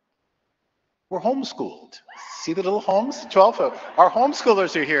you were homeschooled. See the little homes? 12 of our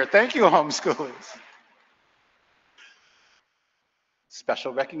homeschoolers are here. Thank you, homeschoolers.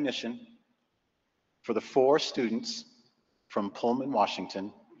 Special recognition for the 4 students from Pullman,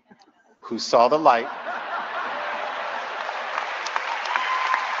 Washington, who saw the light.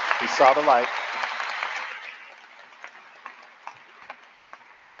 Who saw the light.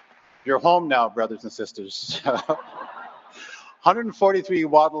 You're home now, brothers and sisters. 143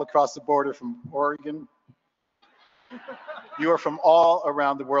 waddle across the border from Oregon. You are from all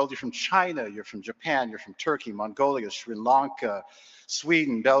around the world. You're from China, you're from Japan, you're from Turkey, Mongolia, Sri Lanka,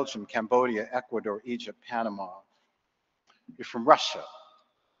 Sweden, Belgium, Cambodia, Ecuador, Egypt, Panama. You're from Russia,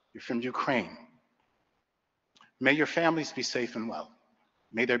 you're from Ukraine. May your families be safe and well.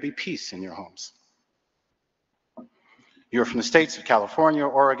 May there be peace in your homes. You're from the states of California,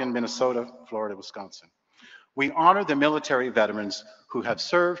 Oregon, Minnesota, Florida, Wisconsin. We honor the military veterans who have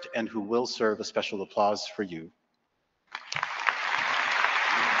served and who will serve. A special applause for you.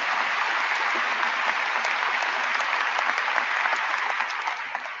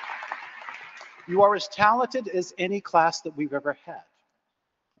 You are as talented as any class that we've ever had.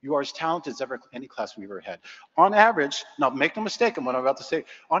 You are as talented as any class we've ever had. On average, now make no mistake in what I'm about to say,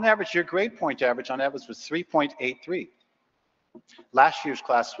 on average, your grade point average on average was 3.83. Last year's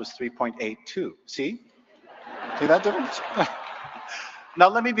class was 3.82. See? See that difference? Now,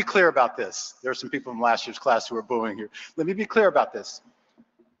 let me be clear about this. There are some people from last year's class who are booing here. Let me be clear about this.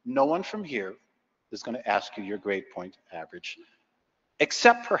 No one from here is going to ask you your grade point average,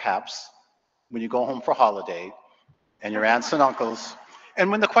 except perhaps when you go home for holiday and your aunts and uncles. And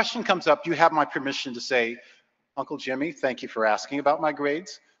when the question comes up, you have my permission to say, Uncle Jimmy, thank you for asking about my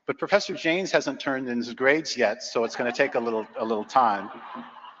grades, but Professor Janes hasn't turned in his grades yet, so it's going to take a little time.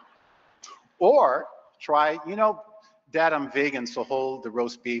 Or try, you know, Dad, I'm vegan, so hold the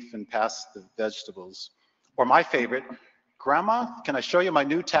roast beef and pass the vegetables. Or my favorite, Grandma, can I show you my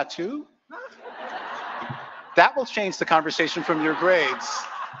new tattoo? That will change the conversation from your grades.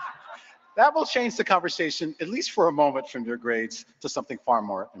 That will change the conversation, at least for a moment, from your grades to something far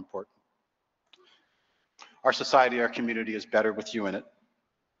more important. Our society, our community is better with you in it.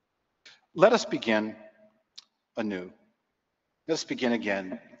 Let us begin anew. Let us begin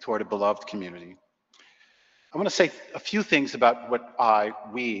again toward a beloved community. I want to say a few things about what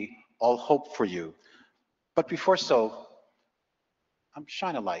we all hope for you. But before so,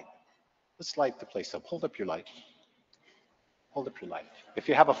 shine a light. Let's light the place up. Hold up your light. Hold up your light. If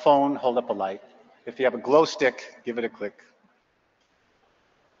you have a phone, hold up a light. If you have a glow stick, give it a click.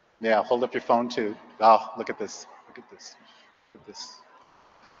 Yeah, hold up your phone too. Oh, look at this. Look at this. Look at this.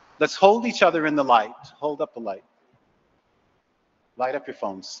 Let's hold each other in the light. Hold up the light. Light up your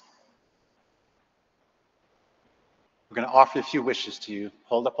phones. We're going to offer a few wishes to you.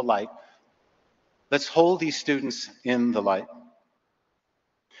 Hold up a light. Let's hold these students in the light.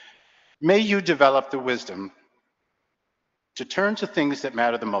 May you develop the wisdom to turn to things that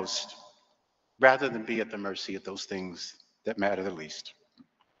matter the most, rather than be at the mercy of those things that matter the least.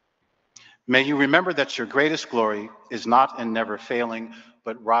 May you remember that your greatest glory is not in never failing,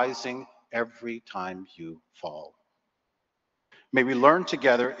 but rising every time you fall. May we learn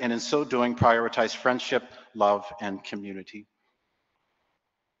together, and in so doing, prioritize friendship, love, and community.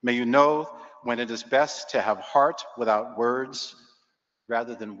 May you know when it is best to have heart without words,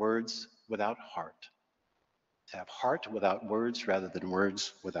 rather than words without heart. To have heart without words, rather than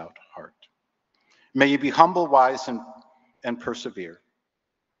words without heart. May you be humble, wise, and persevere.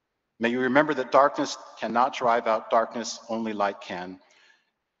 May you remember that darkness cannot drive out darkness, only light can.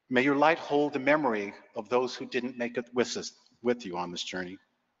 May your light hold the memory of those who didn't make it with you on this journey,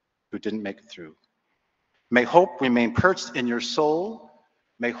 who didn't make it through. May hope remain perched in your soul.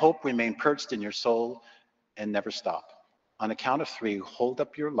 May hope remain perched in your soul and never stop. On the count of 3, hold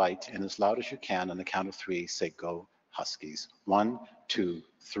up your light, and as loud as you can, on the count of 3, say, "Go Huskies." 1, 2,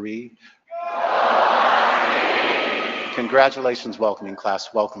 3. Congratulations, welcoming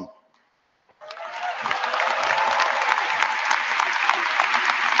class. Welcome.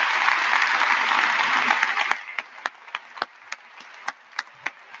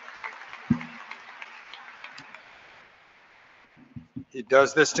 He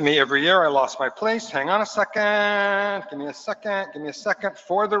does this to me every year. I lost my place. Hang on a second. Give me a second. Give me a second.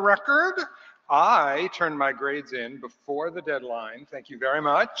 For the record, I turned my grades in before the deadline. Thank you very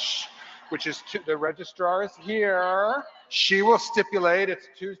much. Which is the registrar is here. She will stipulate it's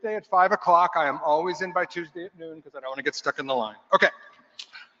Tuesday at 5 o'clock. I am always in by Tuesday at noon because I don't want to get stuck in the line. Okay.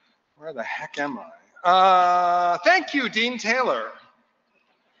 Where the heck am I? Thank you, Dean Taylor.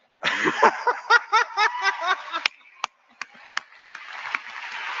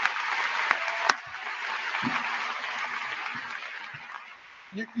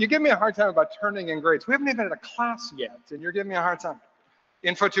 You give me a hard time about turning in grades. We haven't even had a class yet, and you're giving me a hard time.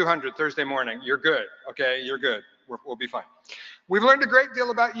 Info 200, Thursday morning. You're good, okay? You're good. We'll be fine. We've learned a great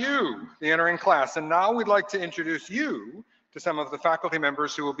deal about you, the entering class, and now we'd like to introduce you to some of the faculty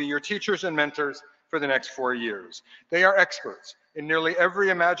members who will be your teachers and mentors for the next 4 years. They are experts in nearly every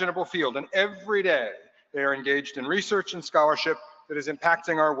imaginable field, and every day they are engaged in research and scholarship that is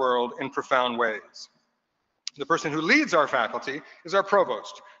impacting our world in profound ways. The person who leads our faculty is our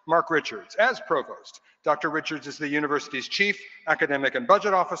provost, Mark Richards. As provost, Dr. Richards is the university's chief academic and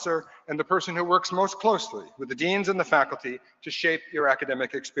budget officer and the person who works most closely with the deans and the faculty to shape your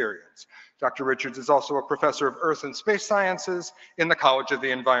academic experience. Dr. Richards is also a professor of earth and space sciences in the College of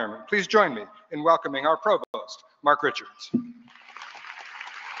the Environment. Please join me in welcoming our provost, Mark Richards.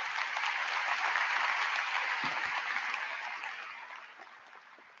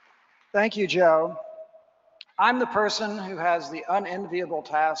 Thank you, Joe. I'm the person who has the unenviable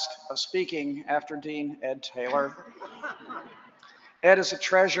task of speaking after Dean Ed Taylor. Ed is a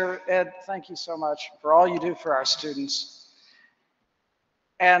treasure. Ed, thank you so much for all you do for our students.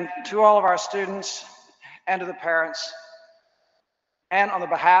 And to all of our students and to the parents, and on the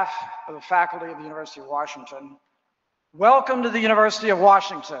behalf of the faculty of the University of Washington, welcome to the University of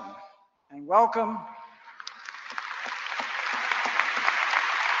Washington, and welcome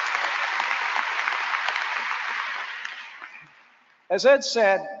as Ed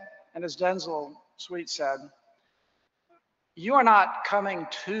said, and as Denzel Sweet said, you are not coming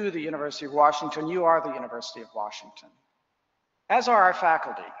to the University of Washington, you are the University of Washington, as are our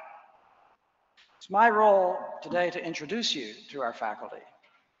faculty. It's my role today to introduce you to our faculty.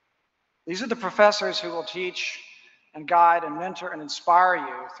 These are the professors who will teach and guide and mentor and inspire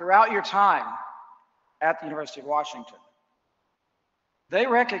you throughout your time at the University of Washington. They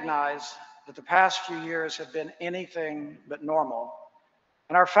recognize that the past few years have been anything but normal,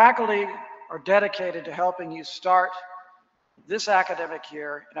 and our faculty are dedicated to helping you start this academic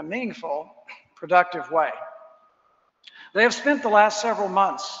year in a meaningful, productive way. They have spent the last several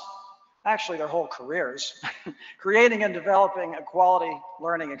months, actually their whole careers, creating and developing a quality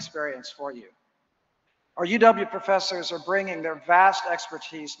learning experience for you. Our UW professors are bringing their vast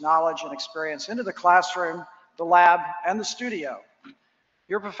expertise, knowledge, and experience into the classroom, the lab, and the studio.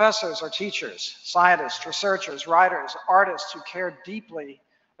 Your professors are teachers, scientists, researchers, writers, artists who care deeply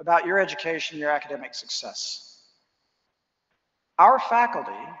about your education, your academic success. Our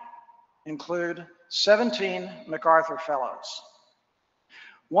faculty include 17 MacArthur Fellows,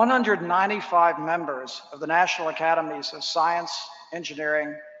 195 members of the National Academies of Science,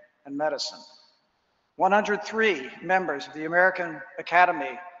 Engineering, and Medicine, 103 members of the American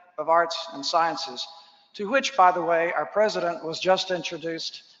Academy of Arts and Sciences, to which, by the way, our president was just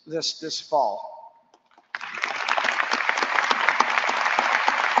introduced this fall.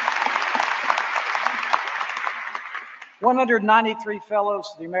 "193 fellows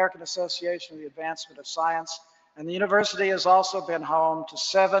of the American Association for the Advancement of Science, and the university has also been home to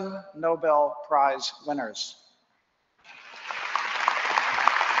 7 Nobel Prize winners.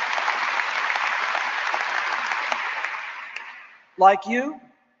 Like you,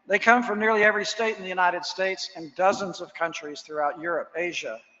 they come from nearly every state in the United States and dozens of countries throughout Europe,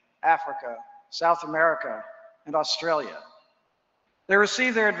 Asia, Africa, South America, and Australia. They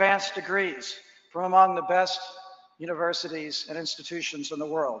receive their advanced degrees from among the best universities and institutions in the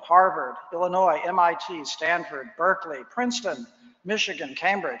world: Harvard, Illinois, MIT, Stanford, Berkeley, Princeton, Michigan,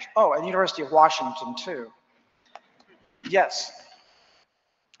 Cambridge, oh, and the University of Washington too. Yes.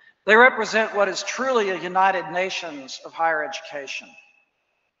 They represent what is truly a United Nations of higher education.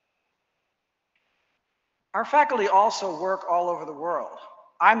 Our faculty also work all over the world.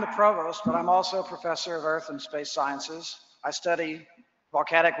 I'm the provost, but I'm also a professor of Earth and Space Sciences. I study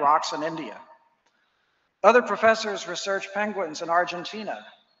volcanic rocks in India. Other professors research penguins in Argentina,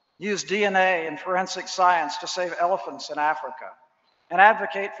 use DNA and forensic science to save elephants in Africa, and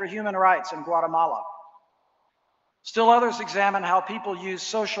advocate for human rights in Guatemala. Still others examine how people use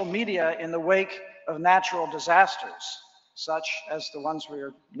social media in the wake of natural disasters, such as the ones we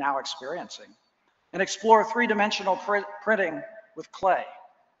are now experiencing, and explore three-dimensional printing with clay.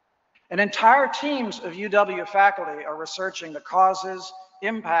 And entire teams of UW faculty are researching the causes,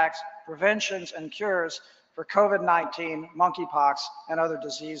 impacts, preventions, and cures for COVID-19, monkeypox, and other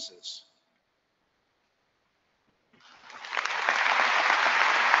diseases.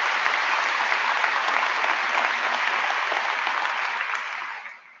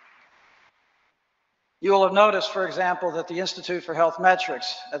 You will have noticed, for example, that the Institute for Health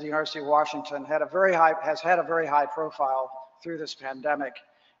Metrics at the University of Washington has had a very high profile through this pandemic,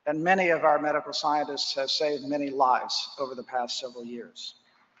 and many of our medical scientists have saved many lives over the past several years.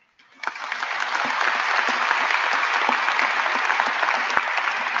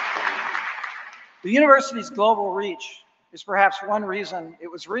 The university's global reach is perhaps one reason it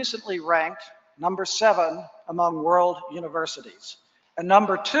was recently ranked #7 among world universities, and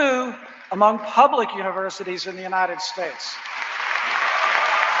 #2 among public universities in the United States.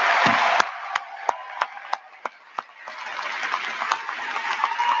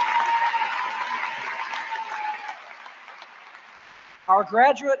 Our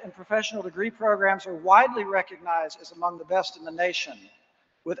graduate and professional degree programs are widely recognized as among the best in the nation,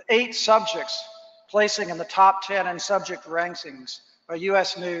 with 8 subjects placing in the top 10 in subject rankings by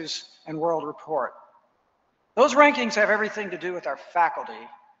US News and World Report. Those rankings have everything to do with our faculty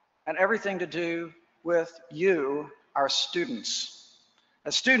and everything to do with you, our students.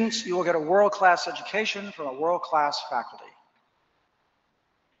 As students, you will get a world-class education from a world-class faculty.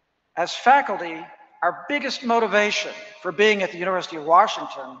 As faculty, our biggest motivation for being at the University of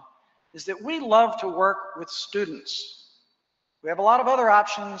Washington is that we love to work with students. We have a lot of other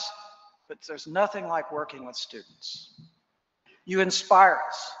options, but there's nothing like working with students. You inspire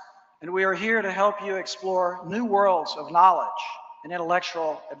us, and we are here to help you explore new worlds of knowledge and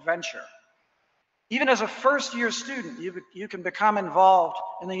intellectual adventure. Even as a first-year student, you can become involved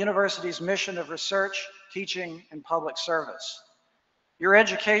in the university's mission of research, teaching, and public service. Your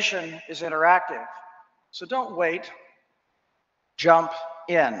education is interactive, so don't wait, jump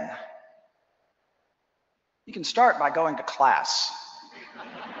in. You can start by going to class.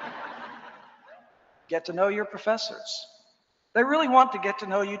 Get to know your professors. They really want to get to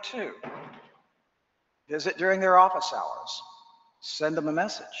know you too. Visit during their office hours. Send them a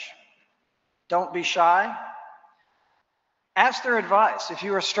message. Don't be shy. Ask their advice. If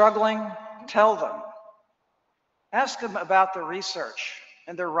you are struggling, tell them. Ask them about their research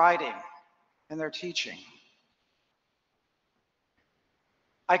and their writing and their teaching.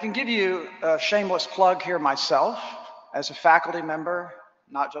 I can give you a shameless plug here myself as a faculty member,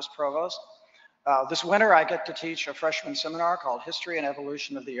 not just provost. This winter, I get to teach a freshman seminar called History and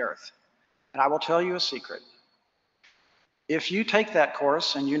Evolution of the Earth. And I will tell you a secret. If you take that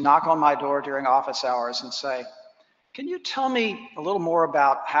course and you knock on my door during office hours and say, can you tell me a little more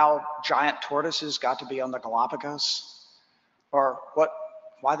about how giant tortoises got to be on the Galapagos? Or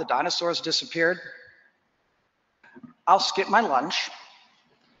why the dinosaurs disappeared? I'll skip my lunch.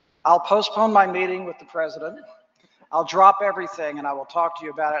 I'll postpone my meeting with the president. I'll drop everything and I will talk to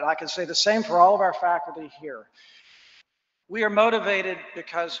you about it. And I can say the same for all of our faculty here. We are motivated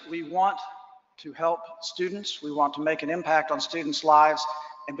because we want to help students. We want to make an impact on students' lives.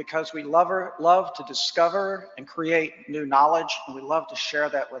 And because we love to discover and create new knowledge, and we love to share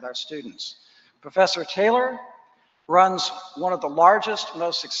that with our students. Professor Taylor runs one of the largest,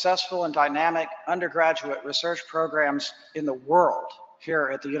 most successful and dynamic undergraduate research programs in the world here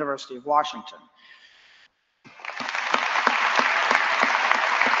at the University of Washington.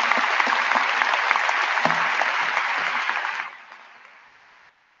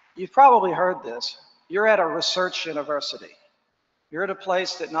 You've probably heard this. You're at a research university. You're at a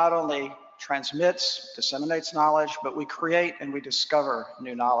place that not only transmits, disseminates knowledge, but we create and we discover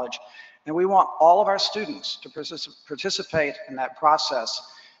new knowledge. And we want all of our students to participate in that process.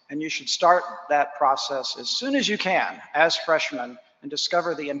 And you should start that process as soon as you can as freshmen and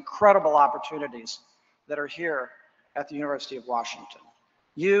discover the incredible opportunities that are here at the University of Washington.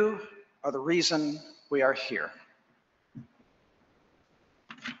 You are the reason we are here.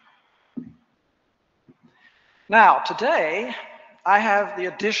 Now, today, I have the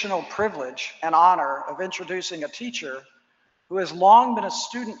additional privilege and honor of introducing a teacher who has long been a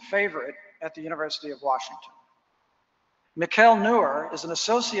student favorite at the University of Washington. Mikkel Neuer is an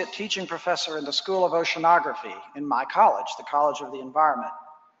associate teaching professor in the School of Oceanography in my college, the College of the Environment,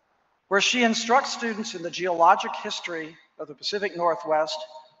 where she instructs students in the geologic history of the Pacific Northwest,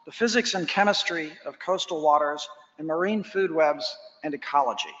 the physics and chemistry of coastal waters, and marine food webs and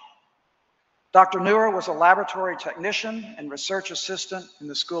ecology. Dr. Neuer was a laboratory technician and research assistant in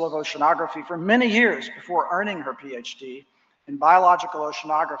the School of Oceanography for many years before earning her PhD in biological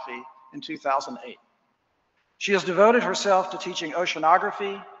oceanography in 2008. She has devoted herself to teaching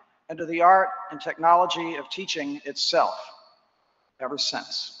oceanography and to the art and technology of teaching itself ever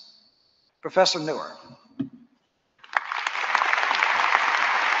since. Professor Neuer.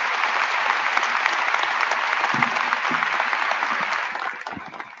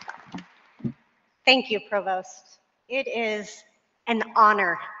 Thank you, Provost. It is an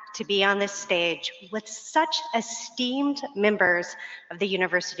honor to be on this stage with such esteemed members of the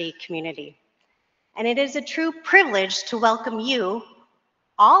university community. And it is a true privilege to welcome you,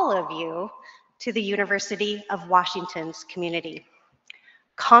 all of you, to the University of Washington's community.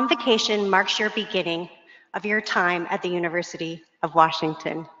 Convocation marks your beginning of your time at the University of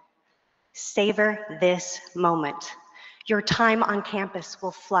Washington. Savor this moment. Your time on campus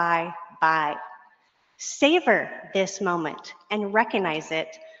will fly by. Savor this moment and recognize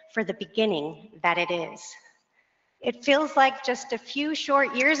it for the beginning that it is. It feels like just a few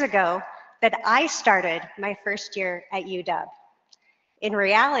short years ago that I started my first year at UW. In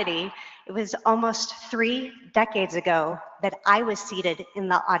reality, it was almost 3 decades ago that I was seated in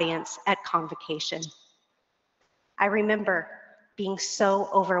the audience at Convocation. I remember being so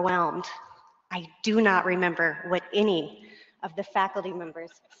overwhelmed. I do not remember what any of the faculty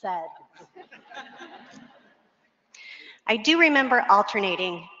members said. I do remember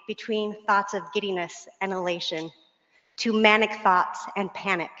alternating between thoughts of giddiness and elation to manic thoughts and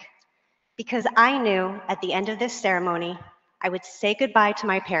panic, because I knew at the end of this ceremony, I would say goodbye to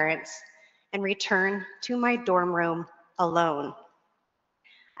my parents and return to my dorm room alone.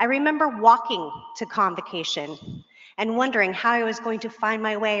 I remember walking to Convocation and wondering how I was going to find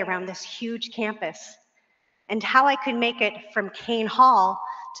my way around this huge campus and how I could make it from Kane Hall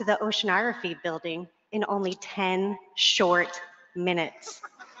to the Oceanography building in only 10 short minutes.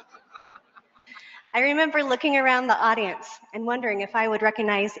 I remember looking around the audience and wondering if I would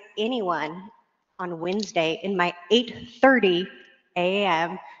recognize anyone on Wednesday in my 8:30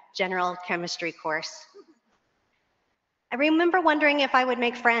 a.m. general chemistry course. I remember wondering if I would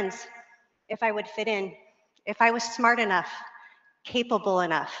make friends, if I would fit in, if I was smart enough, capable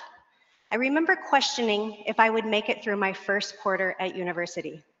enough. I remember questioning if I would make it through my first quarter at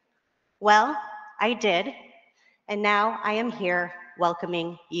university. Well, I did, and now I am here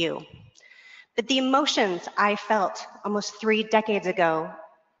welcoming you. But the emotions I felt almost 3 decades ago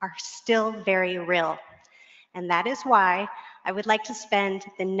are still very real. And that is why I would like to spend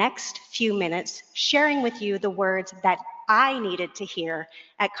the next few minutes sharing with you the words that I needed to hear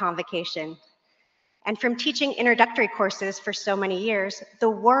at Convocation. And from teaching introductory courses for so many years, the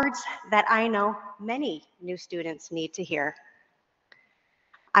words that I know many new students need to hear.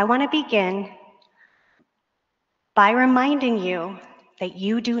 I want to begin by reminding you that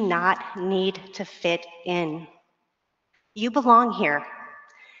you do not need to fit in. You belong here.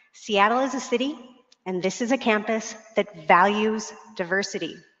 Seattle is a city, and this is a campus that values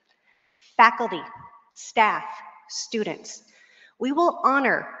diversity. Faculty, staff, students, we will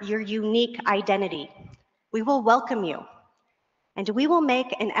honor your unique identity. We will welcome you, and we will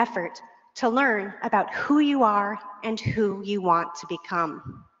make an effort to learn about who you are and who you want to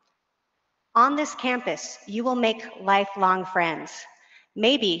become. On this campus, you will make lifelong friends,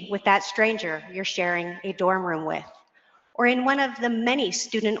 maybe with that stranger you're sharing a dorm room with, or in one of the many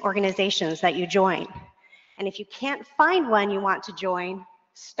student organizations that you join. And if you can't find one you want to join,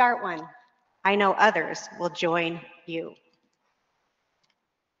 start one. I know others will join you.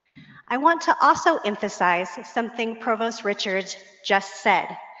 I want to also emphasize something Provost Richards just said,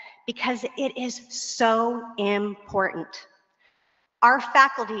 because it is so important. Our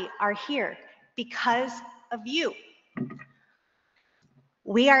faculty are here because of you.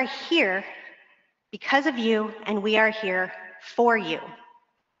 We are here because of you, and we are here for you.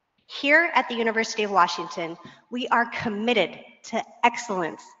 Here at the University of Washington, we are committed to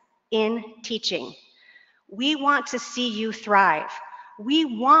excellence in teaching. We want to see you thrive. We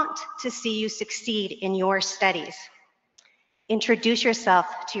want to see you succeed in your studies. Introduce yourself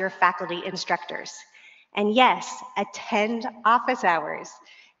to your faculty instructors. And yes, attend office hours.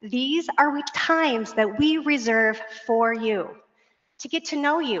 These are times that we reserve for you, to get to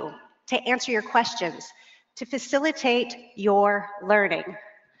know you, to answer your questions, to facilitate your learning.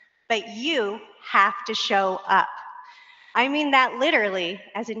 But you have to show up. I mean that literally,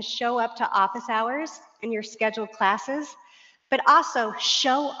 as in show up to office hours and your scheduled classes, but also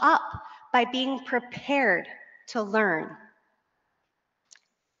show up by being prepared to learn.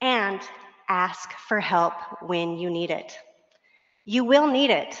 And ask for help when you need it. You will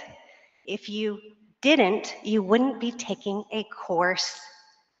need it. If you didn't, you wouldn't be taking a course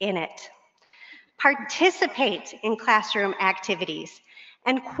in it. Participate in classroom activities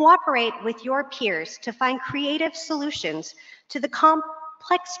and cooperate with your peers to find creative solutions to the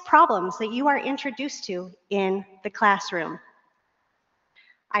complex problems that you are introduced to in the classroom.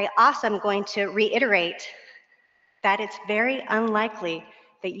 I also am going to reiterate that it's very unlikely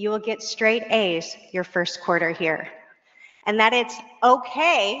that you will get straight A's your first quarter here. And that it's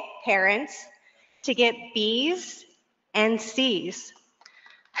okay, parents, to get B's and C's.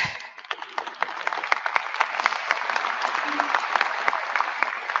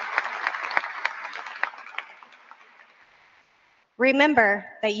 Remember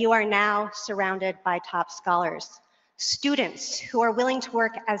that you are now surrounded by top scholars, students who are willing to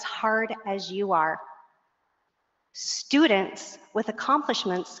work as hard as you are, students with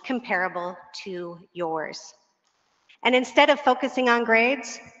accomplishments comparable to yours. And instead of focusing on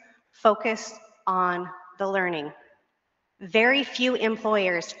grades, focus on the learning. Very few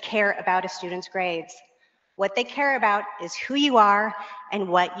employers care about a student's grades. What they care about is who you are and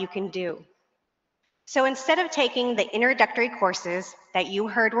what you can do. So instead of taking the introductory courses that you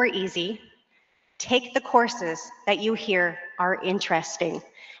heard were easy, take the courses that you hear are interesting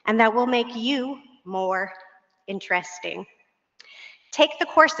and that will make you more interesting. Take the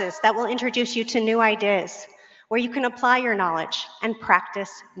courses that will introduce you to new ideas, where you can apply your knowledge and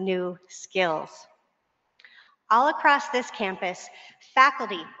practice new skills. All across this campus,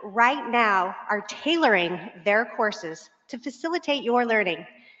 faculty right now are tailoring their courses to facilitate your learning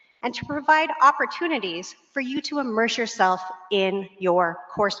and to provide opportunities for you to immerse yourself in your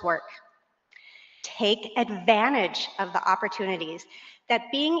coursework. Take advantage of the opportunities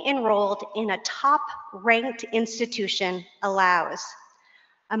that being enrolled in a top-ranked institution allows.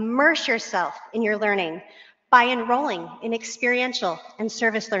 Immerse yourself in your learning by enrolling in experiential and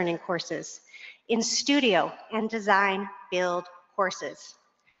service learning courses, in studio and design build courses.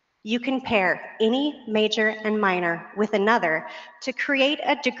 You can pair any major and minor with another to create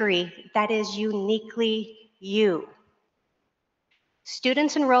a degree that is uniquely you.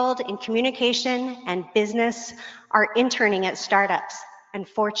 Students enrolled in communication and business are interning at startups and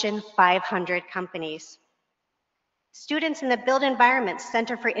Fortune 500 companies. Students in the Built Environment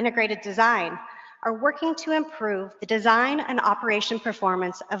Center for Integrated Design are working to improve the design and operation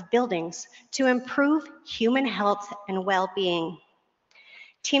performance of buildings to improve human health and well-being.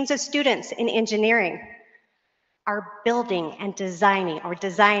 Teams of students in engineering are building and designing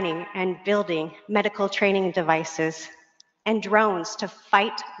and building medical training devices and drones to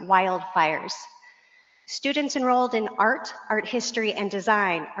fight wildfires. Students enrolled in art history, and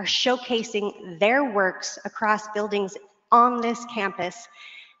design are showcasing their works across buildings on this campus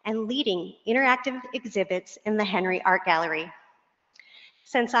and leading interactive exhibits in the Henry Art Gallery.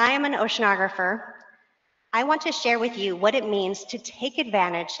 Since I am an oceanographer, I want to share with you what it means to take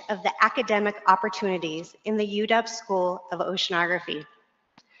advantage of the academic opportunities in the UW School of Oceanography.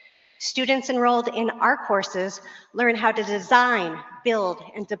 Students enrolled in our courses learn how to design, build,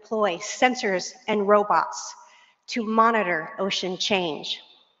 and deploy sensors and robots to monitor ocean change.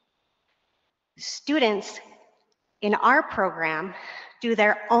 Students in our program do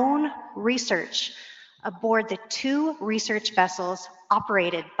their own research aboard the 2 research vessels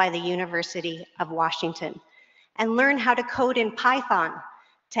operated by the University of Washington and learn how to code in Python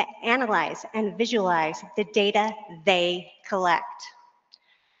to analyze and visualize the data they collect.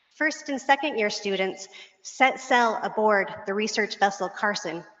 First and second year students set sail aboard the research vessel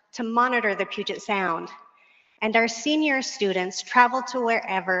Carson to monitor the Puget Sound, and our senior students travel to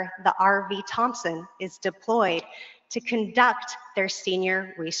wherever the RV Thompson is deployed to conduct their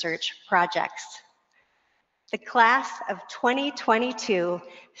senior research projects. The class of 2022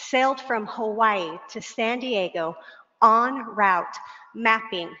 sailed from Hawaii to San Diego en route,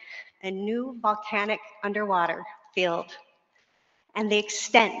 mapping a new volcanic underwater field and the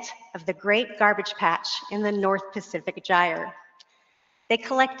extent of the Great Garbage Patch in the North Pacific Gyre. They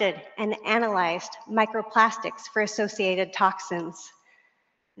collected and analyzed microplastics for associated toxins.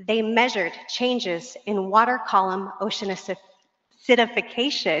 They measured changes in water column ocean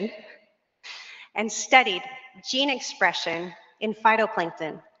acidification and studied gene expression in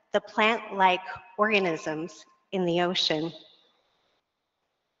phytoplankton the plant-like organisms in the ocean.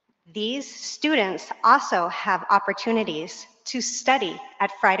 These students also have opportunities to study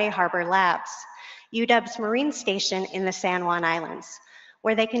at Friday Harbor Labs, UW's marine station in the San Juan Islands,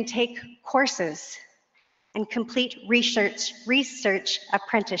 where they can take courses and complete research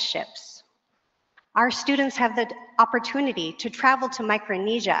apprenticeships. Our students have the opportunity to travel to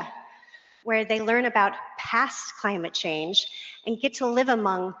Micronesia, where they learn about past climate change and get to live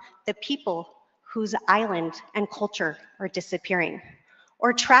among the people whose island and culture are disappearing.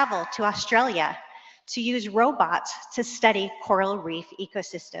 Or travel to Australia to use robots to study coral reef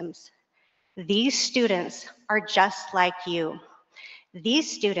ecosystems. These students are just like you.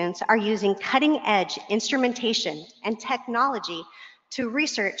 These students are using cutting-edge instrumentation and technology to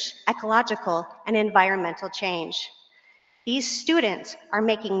research ecological and environmental change. These students are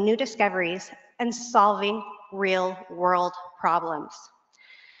making new discoveries and solving real-world problems.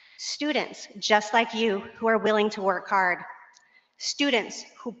 Students just like you who are willing to work hard. Students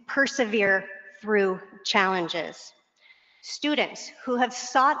who persevere through challenges. Students who have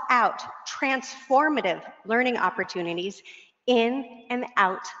sought out transformative learning opportunities in and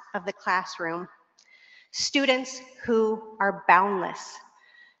out of the classroom. Students who are boundless.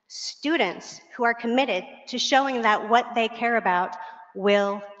 Students who are committed to showing that what they care about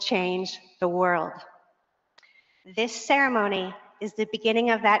will change the world. This ceremony is the beginning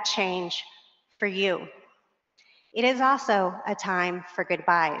of that change for you. It is also a time for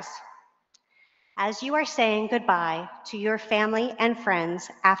goodbyes. As you are saying goodbye to your family and friends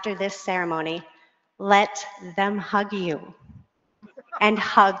after this ceremony, let them hug you and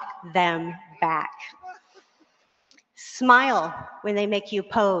hug them back. Smile when they make you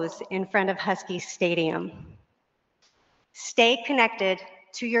pose in front of Husky Stadium. Stay connected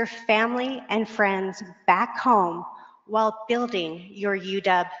to your family and friends back home while building your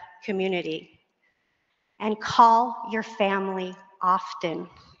UW community. And call your family often.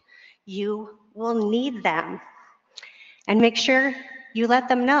 You will need them. And make sure you let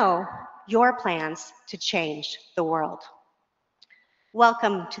them know your plans to change the world.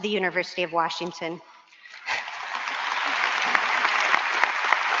 Welcome to the University of Washington.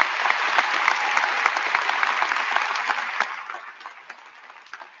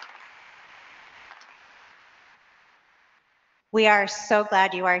 We are so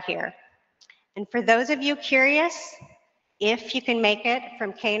glad you are here. And for those of you curious, if you can make it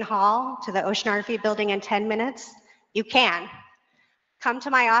from Kane Hall to the Oceanography Building in 10 minutes, you can. Come to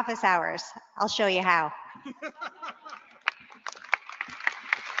my office hours. I'll show you how.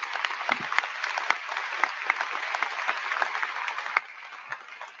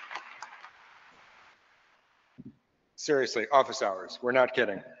 Seriously, office hours. We're not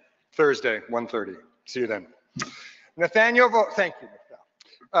kidding. Thursday, 1:30. See you then. Nathaniel Voth, thank you.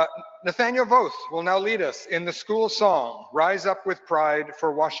 Nathaniel Voth will now lead us in the school song, Rise Up with Pride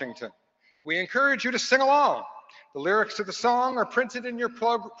for Washington. We encourage you to sing along. The lyrics to the song are printed in your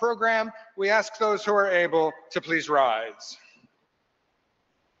program. We ask those who are able to please rise.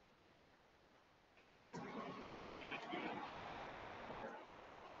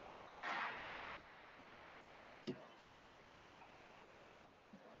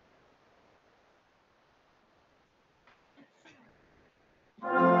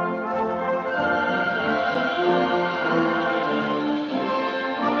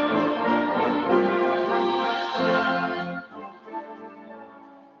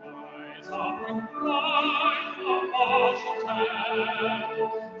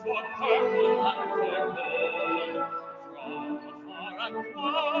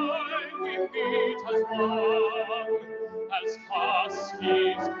 As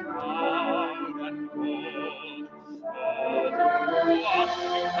Huskies proud and bold,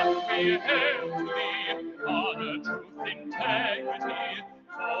 Washington we hail to thee, honor, truth, integrity,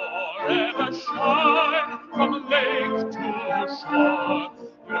 forever shine from lake to shore,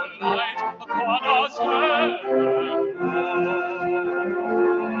 your light upon us evermore.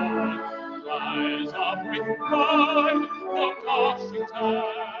 Rise up with pride for Washington,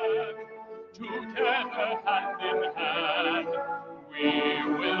 together hand in hand, we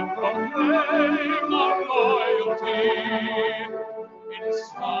will proclaim our loyalty in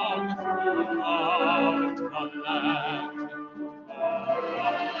song throughout the land.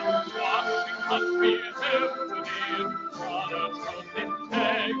 Washington, we hail to thee, honor, truth,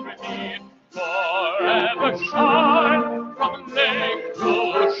 integrity, forever shine from lake to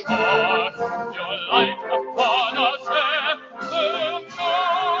shore, your light upon us evermore.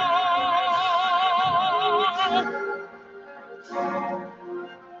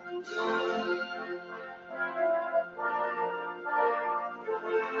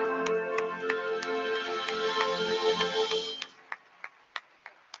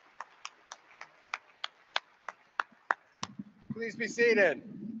 Please be seated.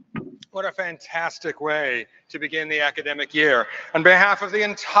 What a fantastic way to begin the academic year. On behalf of the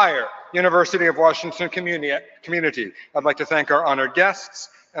entire University of Washington community, I'd like to thank our honored guests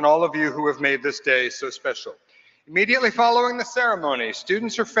and all of you who have made this day so special. Immediately following the ceremony,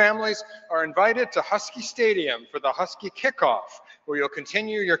 students or families are invited to Husky Stadium for the Husky Kickoff, where you'll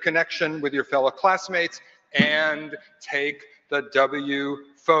continue your connection with your fellow classmates and take the W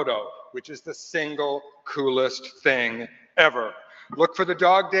photo, which is the single coolest thing ever. Look for the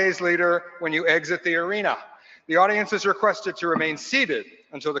Dog Days leader when you exit the arena. The audience is requested to remain seated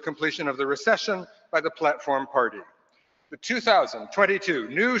until the completion of the recession by the platform party. The 2022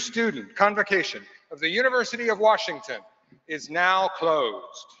 New Student Convocation of the University of Washington is now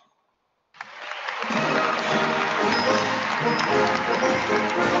closed.